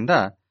ಆಗಿರುವುದರಿಂದ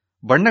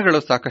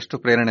ಬಣ್ಣಗಳು ಸಾಕಷ್ಟು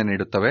ಪ್ರೇರಣೆ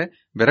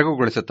ನೀಡುತ್ತವೆ,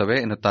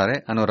 ಬೆರಗುಗೊಳಿಸುತ್ತವೆ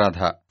ಎನ್ನುತ್ತಾರೆ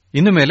ಅನುರಾಧ.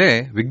 ಇನ್ನು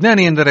ಮೇಲೆ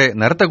ವಿಜ್ಞಾನಿ ಎಂದರೆ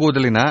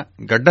ನರತಗೂದಲಿನ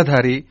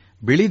ಗಡ್ಡಧಾರಿ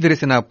ಬಿಳಿ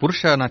ದಿರಿಸಿನ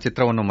ಪುರುಷನ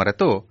ಚಿತ್ರವನ್ನು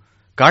ಮರೆತು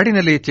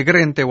ಕಾಡಿನಲ್ಲಿ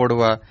ಚಿಗರೆಯಂತೆ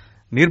ಓಡುವ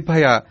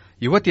ನಿರ್ಭಯ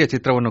ಯುವತಿಯ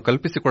ಚಿತ್ರವನ್ನು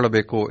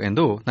ಕಲ್ಪಿಸಿಕೊಳ್ಳಬೇಕು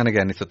ಎಂದು ನನಗೆ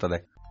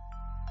ಅನಿಸುತ್ತದೆ.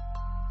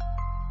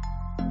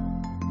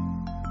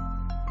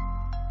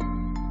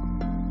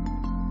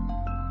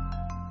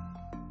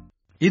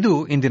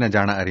 ಇದು ಇಂದಿನ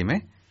ಜಾಣ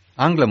ಅರಿಮೆ.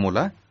 ಆಂಗ್ಲ ಮೂಲ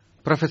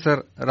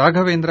ಪ್ರೊಫೆಸರ್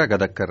ರಾಘವೇಂದ್ರ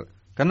ಗದಕ್ಕರ್,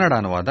 ಕನ್ನಡ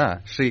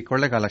ಅನುವಾದ ಶ್ರೀ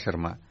ಕೊಳ್ಳೆಗಾಲ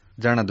ಶರ್ಮಾ,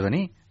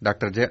 ಜಾಣಧ್ವನಿ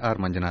ಡಾ ಜೆ.ಆರ್.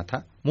 ಮಂಜುನಾಥ.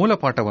 ಮೂಲ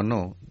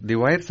ಪಾಠವನ್ನು ದಿ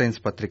ವೈರ್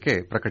ಸೈನ್ಸ್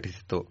ಪತ್ರಿಕೆ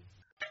ಪ್ರಕಟಿಸಿತು.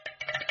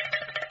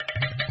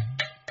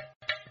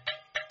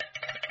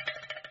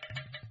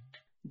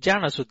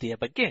 ಜಾಣ ಸುದ್ದಿಯ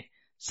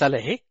ಬಗ್ಗೆ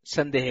ಸಲಹೆ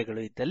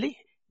ಸಂದೇಹಗಳು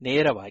ಇದ್ದಲ್ಲಿ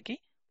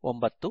ನೇರವಾಗಿ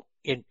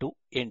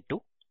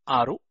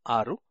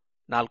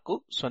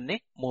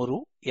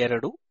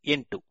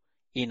 9886640328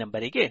 ಈ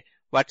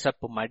ನಂಬರಿಗೆ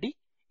ವಾಟ್ಸಪ್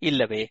ಮಾಡಿ,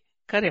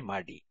 ಇಲ್ಲವೇ ಕರೆ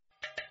ಮಾಡಿ.